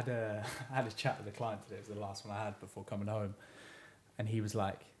 I had a chat with a client today. It was the last one I had before coming home, and he was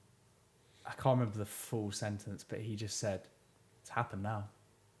like, I can't remember the full sentence, but he just said, "It's happened now."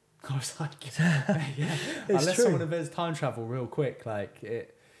 I was like, yeah. Unless true. someone invents time travel real quick, like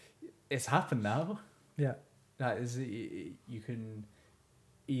it's happened now. Yeah. That is, you can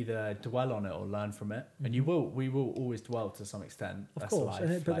either dwell on it or learn from it, and we will always dwell to some extent. Of that's course,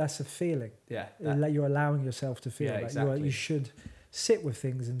 life. but that's a feeling. Yeah, you're allowing yourself to feel. Yeah, like exactly. you should sit with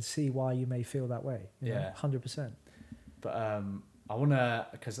things and see why you may feel that way. Yeah, 100%. But I wanna,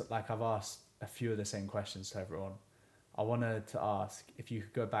 because like I've asked a few of the same questions to everyone. I wanted to ask if you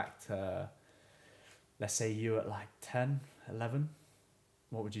could go back to, let's say you at like 10, 11,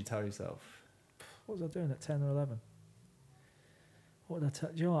 what would you tell yourself? What was I doing at 10 or 11? What would I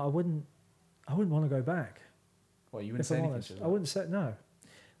tell you? Know what, I wouldn't want to go back. Well, you wouldn't say anything to that? I wouldn't say no,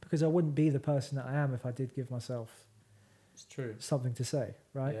 because I wouldn't be the person that I am if I did give myself it's true. something to say,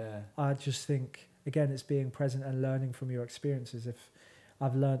 right? Yeah. I just think, again, it's being present and learning from your experiences. If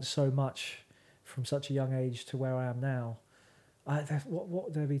I've learned so much from such a young age to where I am now, what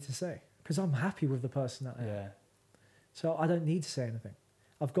would there be to say? Because I'm happy with the person that I am. Yeah. So I don't need to say anything.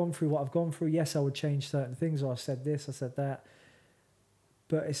 I've gone through what I've gone through. Yes, I would change certain things, or I said this, I said that.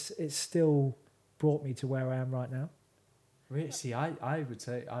 But it's still brought me to where I am right now. Really? See, I would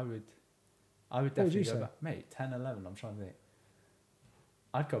say I would definitely go back. Mate, 10, 11, I'm trying to think.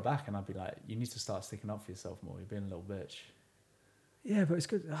 I'd go back and I'd be like, you need to start sticking up for yourself more. You're being a little bitch. Yeah, but it's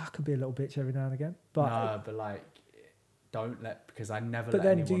good. I could be a little bitch every now and again. But no, but like, don't let, because I never but let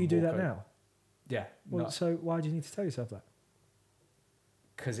then anyone do you do that over. now? Yeah. Well, so why do you need to tell yourself that?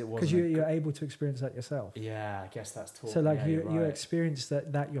 Because it wasn't. Because you're able to experience that yourself. Yeah, I guess that's talk. So like yeah, you experience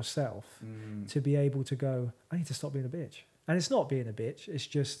that yourself to be able to go, I need to stop being a bitch. And it's not being a bitch. It's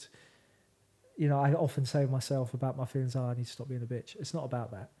just, I often say to myself about my feelings, I need to stop being a bitch. It's not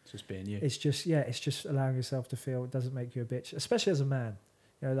about that. It's just being you. It's just allowing yourself to feel. It doesn't make you a bitch, especially as a man.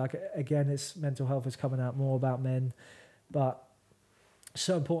 Like again, it's mental health is coming out more about men, but it's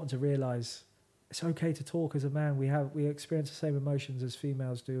so important to realize it's okay to talk as a man. We experience the same emotions as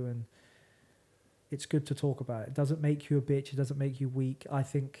females do, and it's good to talk about it. It doesn't make you a bitch. It doesn't make you weak. I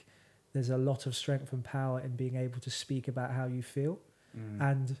think there's a lot of strength and power in being able to speak about how you feel.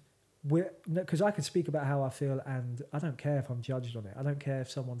 And because I can speak about how I feel, and I don't care if I'm judged on it. I don't care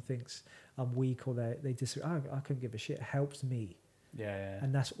if someone thinks I'm weak or they disagree. I couldn't give a shit. It helps me. Yeah.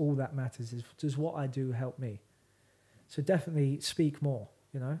 And that's all that matters, is does what I do help me? So definitely speak more,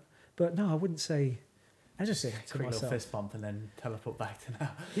 But no, I wouldn't say anything to quick myself. Little fist bump and then teleport back to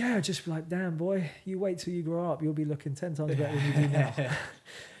now. Yeah, just be like, damn boy, you wait till you grow up, you'll be looking 10 times better than you do now.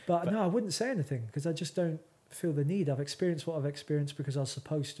 but no, I wouldn't say anything because I just don't feel the need. I've experienced what I've experienced because I was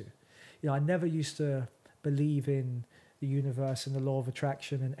supposed to. I never used to believe in the universe and the law of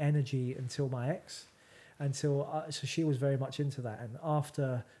attraction and energy until my ex. So she was very much into that. And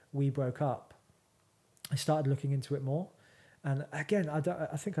after we broke up, I started looking into it more. And again,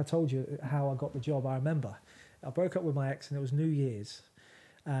 I think I told you how I got the job. I remember I broke up with my ex and it was New Year's.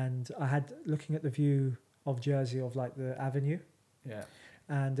 And I had looking at the view of Jersey of like the avenue. Yeah.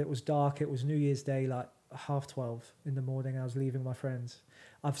 And it was dark. It was New Year's Day, like 12:30 in the morning. I was leaving my friends.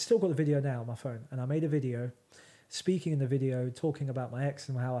 I've still got the video now on my phone. And I made a video, speaking in the video, talking about my ex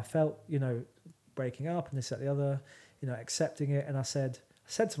and how I felt, breaking up and this, that, the other, accepting it. And I said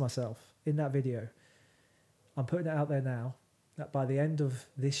to myself in that video, I'm putting it out there now that by the end of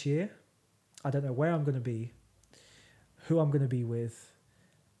this year, I don't know where I'm going to be, who I'm going to be with,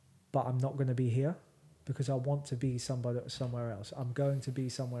 but I'm not going to be here because I want to be somewhere else. I'm going to be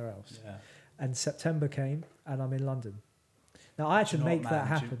somewhere else. Yeah. And September came and I'm in London. Now I had to make that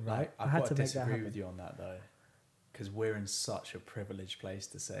happen, right? I had to make that happen. I disagree with you on that though, because we're in such a privileged place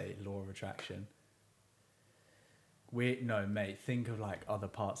to say law of attraction. Mate, think of like other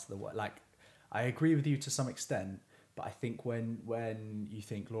parts of the world. Like, I agree with you to some extent, but I think when you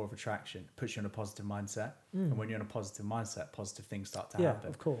think law of attraction, it puts you in a positive mindset, and when you're in a positive mindset, positive things start to happen. Yeah,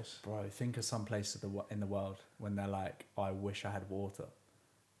 of course. Bro, think of some place in the world when they're like, oh, I wish I had water.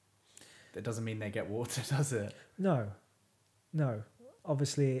 That doesn't mean they get water, does it? No.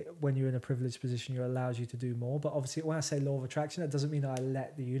 Obviously, when you're in a privileged position, it allows you to do more. But obviously, when I say law of attraction, that doesn't mean I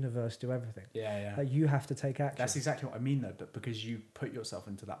let the universe do everything. Yeah. Like, you have to take action. That's exactly what I mean, though. But because you put yourself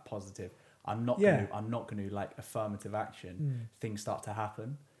into that positive, I'm not going to like affirmative action. Things start to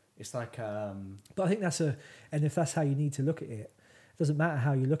happen. It's like. But I think and if that's how you need to look at it, doesn't matter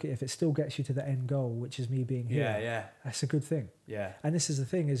how you look at it, if it still gets you to the end goal, which is me being here, Yeah. that's a good thing. Yeah. And this is the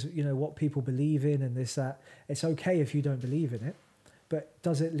thing is, you know, what people believe in and this, that, it's okay if you don't believe in it, but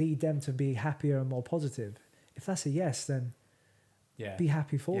does it lead them to be happier and more positive? If that's a yes, then be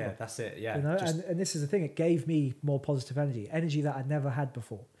happy for them. Yeah, that's it. Yeah. You know, and this is the thing, it gave me more positive energy that I never had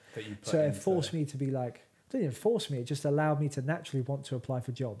before. That you put So it forced me to be like, it didn't even force me, it just allowed me to naturally want to apply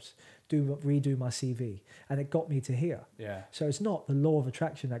for jobs, redo my CV, and it got me to here. Yeah. So it's not the law of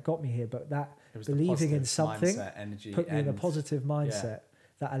attraction that got me here, but that It was believing in something mindset, energy, put me in a positive mindset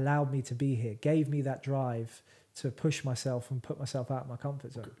that allowed me to be here, gave me that drive to push myself and put myself out of my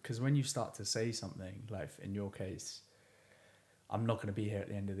comfort zone. Because when you start to say something, like in your case, I'm not going to be here at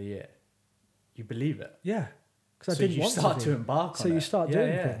the end of the year, you believe it. Yeah. Because so I didn't you want start to to embark on it. So you start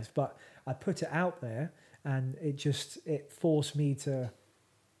doing things, but I put it out there and it forced me to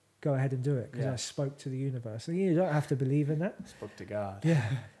go ahead and do it because I spoke to the universe. And you don't have to believe in that. Spoke to God. Yeah.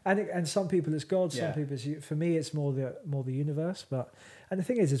 And some people it's God, some people it's, for me it's more the universe. And the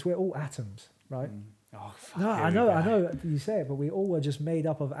thing is we're all atoms, right? Oh, fuck, no, I know you say it, but we all are just made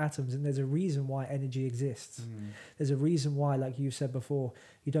up of atoms, and there's a reason why energy exists. There's a reason why, like you said before,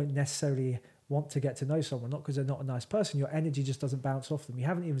 you don't necessarily want to get to know someone, not because they're not a nice person. Your energy just doesn't bounce off them. You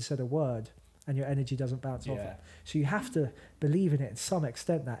haven't even said a word, and your energy doesn't bounce off them. So you have to believe in it to some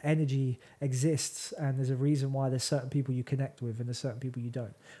extent that energy exists, and there's a reason why there's certain people you connect with and there's certain people you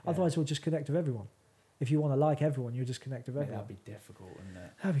don't. Otherwise, we'll just connect with everyone. If you want to like everyone, you'll just connect with everyone. That'd be difficult, wouldn't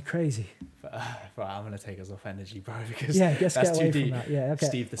it? That'd be crazy. But, right, I'm going to take us off energy, bro, because let's that's get away too deep. from that. Yeah, okay.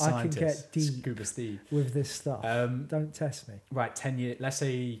 Steve the scientist. I can get deep Scuba Steve. with this stuff. Don't test me. Right, 10 years, let's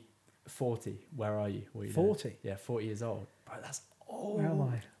say 40. Where are you? What are you 40? doing? Yeah, 40 years old. Bro, that's old.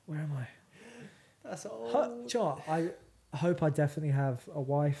 Where am I? That's old. I hope I definitely have a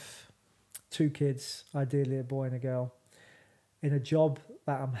wife, 2 kids, ideally a boy and a girl, in a job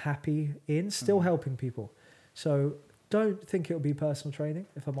that I'm happy in, still helping people. So don't think it'll be personal training,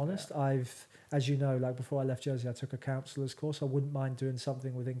 if I'm honest. I've, as you know, like before I left Jersey, I took a counsellor's course. I wouldn't mind doing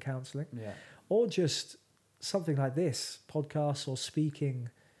something within counselling. Yeah. Or just something like this, podcasts or speaking,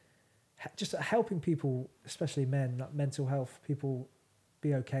 just helping people, especially men, like mental health, people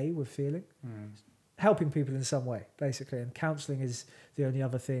be okay with feeling. Helping people in some way, basically. And counselling is the only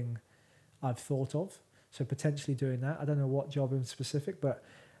other thing I've thought of. So potentially doing that. I don't know what job in specific, but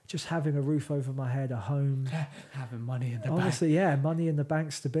just having a roof over my head, a home. Having money in the bank. Honestly, yeah, money in the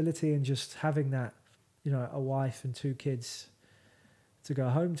bank, stability, and just having that, you know, a wife and 2 kids to go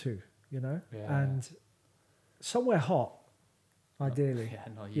home to, you know? Yeah. And somewhere hot, ideally.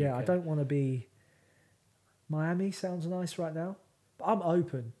 I don't want to be... Miami sounds nice right now. But I'm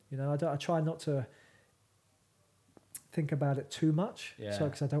open, you know? I try not to think about it too much. Yeah. So,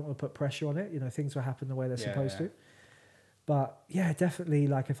 because I don't want to put pressure on it. You know, things will happen the way they're supposed to. But yeah, definitely,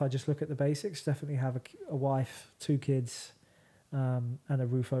 like if I just look at the basics, definitely have a wife, 2 kids, and a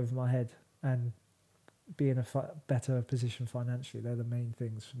roof over my head, and be in a better position financially. They're the main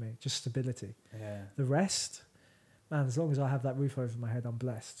things for me. Just stability. Yeah. The rest, man, as long as I have that roof over my head, I'm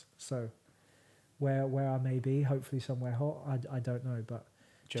blessed. So where I may be, hopefully somewhere hot, I don't know. But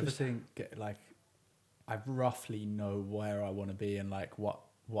do you ever think, like, I roughly know where I want to be and like what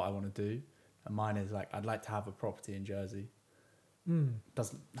I want to do? And mine is like, I'd like to have a property in Jersey.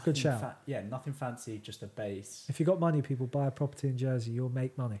 Good shout. Nothing fancy, just a base. If you got money, people, buy a property in Jersey, you'll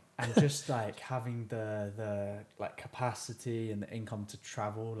make money. And just like having the like capacity and the income to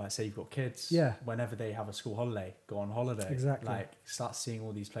travel. Like say you've got kids, whenever they have a school holiday, go on holiday. Exactly. Like start seeing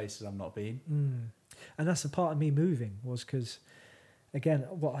all these places I've not been. And that's the part of me moving was because, again,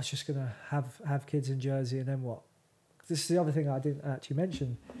 I was just gonna have kids in Jersey, and then what? This is the other thing I didn't actually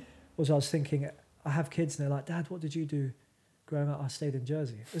mention. Was I was thinking, I have kids and they're like, Dad, what did you do growing up? I stayed in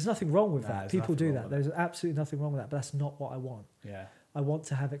Jersey. There's nothing wrong with that. People do that. There's absolutely nothing wrong with that, but that's not what I want. Yeah. I want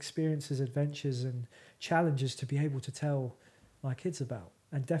to have experiences, adventures and challenges to be able to tell my kids about.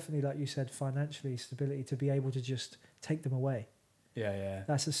 And definitely, like you said, financially, stability, to be able to just take them away. Yeah.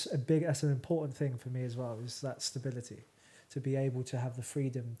 That's that's an important thing for me as well, is that stability. To be able to have the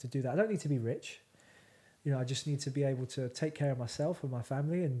freedom to do that. I don't need to be rich. You know, I just need to be able to take care of myself and my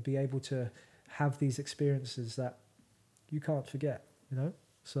family and be able to have these experiences that you can't forget, you know?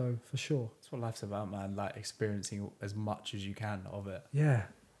 So, for sure. That's what life's about, man. Like, experiencing as much as you can of it. Yeah,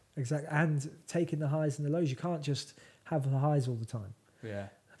 exactly. And taking the highs and the lows. You can't just have the highs all the time. Yeah.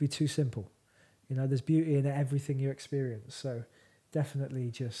 It'd be too simple. You know, there's beauty in everything you experience. So,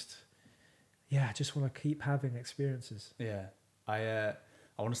 definitely just want to keep having experiences. Yeah. I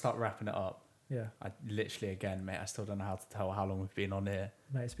want to start wrapping it up. Yeah. I literally, again, mate, I still don't know how to tell how long we've been on here.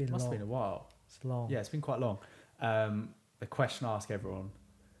 Mate, it's been Must long. have been a while. It's long. Yeah, it's been quite long. the question I ask everyone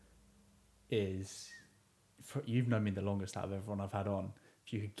is, you've known me the longest out of everyone I've had on.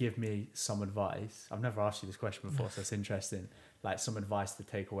 If you could give me some advice, I've never asked you this question before, so it's interesting. Like some advice to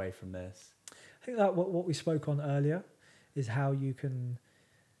take away from this. I think that what we spoke on earlier is how you can.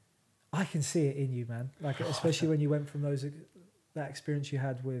 I can see it in you, man. Like especially when you went from that experience you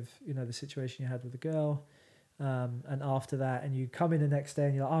had with the situation you had with the girl, and after that, and you come in the next day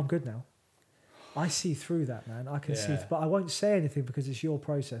and you're like, oh, I'm good now. I see through that, man. I can see, but I won't say anything because it's your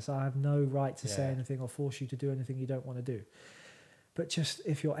process. I have no right to say anything or force you to do anything you don't want to do. But just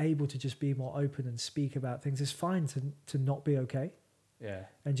if you're able to just be more open and speak about things, it's fine to not be okay. Yeah.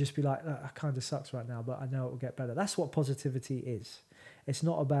 And just be like, that kind of sucks right now, but I know it will get better. That's what positivity is. It's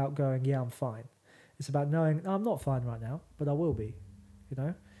not about going, yeah, I'm fine. It's about knowing, no, I'm not fine right now, but I will be,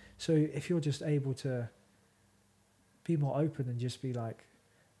 So if you're just able to be more open and just be like,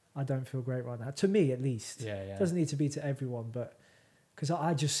 I don't feel great right now. To me, at least. Yeah. It doesn't need to be to everyone, but because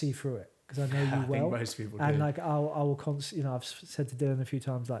I just see through it. Because I know you well. I think most people do. And like, I will constantly, I've said to Dylan a few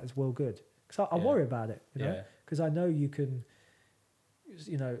times, like, it's well good. Because I worry about it, Because I know you can,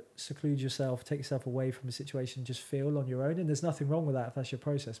 seclude yourself, take yourself away from a situation, just feel on your own. And there's nothing wrong with that if that's your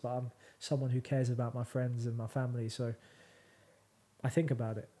process. But I'm someone who cares about my friends and my family. So I think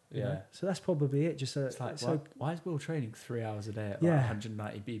about it. You know? So that's probably it. Just it's like, why is Will training 3 hours a day at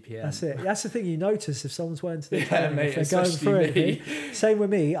 190 BPM? That's it. That's the thing you notice if someone's wearing to the mate, if they're going through it. Same with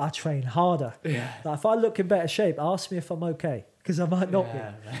me. I train harder. Yeah. Like if I look in better shape, ask me if I'm okay because I might not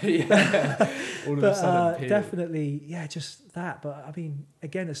be. All of a sudden, definitely, just that. But I mean,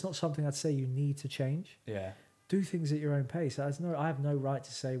 again, it's not something I'd say you need to change. Yeah. Do things at your own pace. I have no right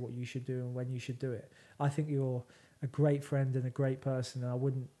to say what you should do and when you should do it. I think you're a great friend and a great person,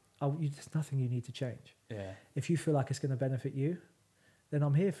 and there's nothing you need to change. Yeah. If you feel like it's going to benefit you, then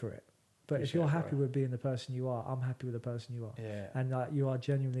I'm here for it. But if you're happy with being the person you are, I'm happy with the person you are. Yeah. And you are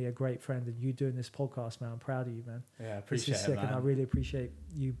genuinely a great friend, and you doing this podcast, man. I'm proud of you, man. Yeah, I appreciate this is sick, man. And I really appreciate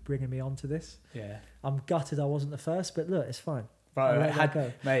you bringing me onto this. Yeah. I'm gutted I wasn't the first, but look, it's fine. Bro,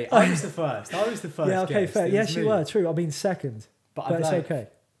 mate, I was the first. Yeah, okay, fair. Yes, you were. True. I mean, second. But it's okay.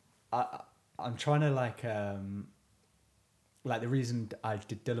 I'm trying to like the reason I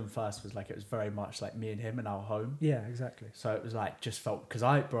did Dylan first was like it was very much like me and him in our home. Yeah, exactly. So it was like just felt because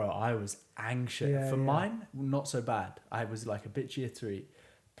I was anxious. Mine, not so bad. I was like a bit jittery,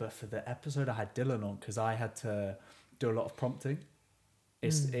 but for the episode I had Dylan on because I had to do a lot of prompting. I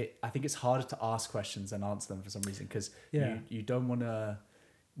think it's harder to ask questions and answer them for some reason because you don't want to.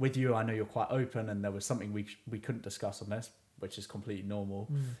 With you, I know you're quite open, and there was something we couldn't discuss on this, which is completely normal.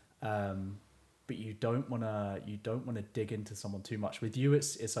 But you don't want to dig into someone too much. With you,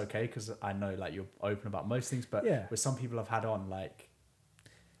 it's okay because I know like you're open about most things. But with some people I've had on, like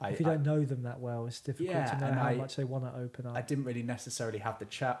if you don't know them that well, it's difficult to know how much they want to open up. I didn't really necessarily have the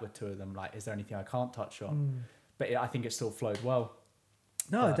chat with two of them. Like, is there anything I can't touch on? But I think it still flowed well.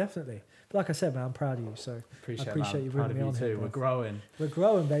 No, definitely. But like I said, man, I'm proud of you. So I appreciate you bringing me on here. We're growing. We're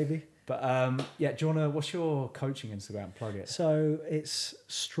growing, baby. But do you wanna? What's your coaching Instagram? Plug it. So it's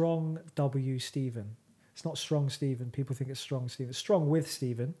Strong W Stephen. It's not Strong Stephen. People think it's Strong Stephen. It's Strong with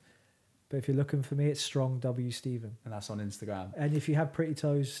Stephen. But if you're looking for me, it's Strong W Stephen. And that's on Instagram. And if you have pretty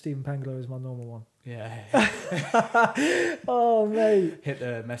toes, Stephen Pinglaux is my normal one. Yeah. Oh, mate. Hit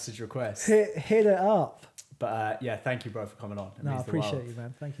the message request. Hit it up. But thank you, bro, for coming on. I appreciate you,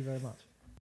 man. Thank you very much.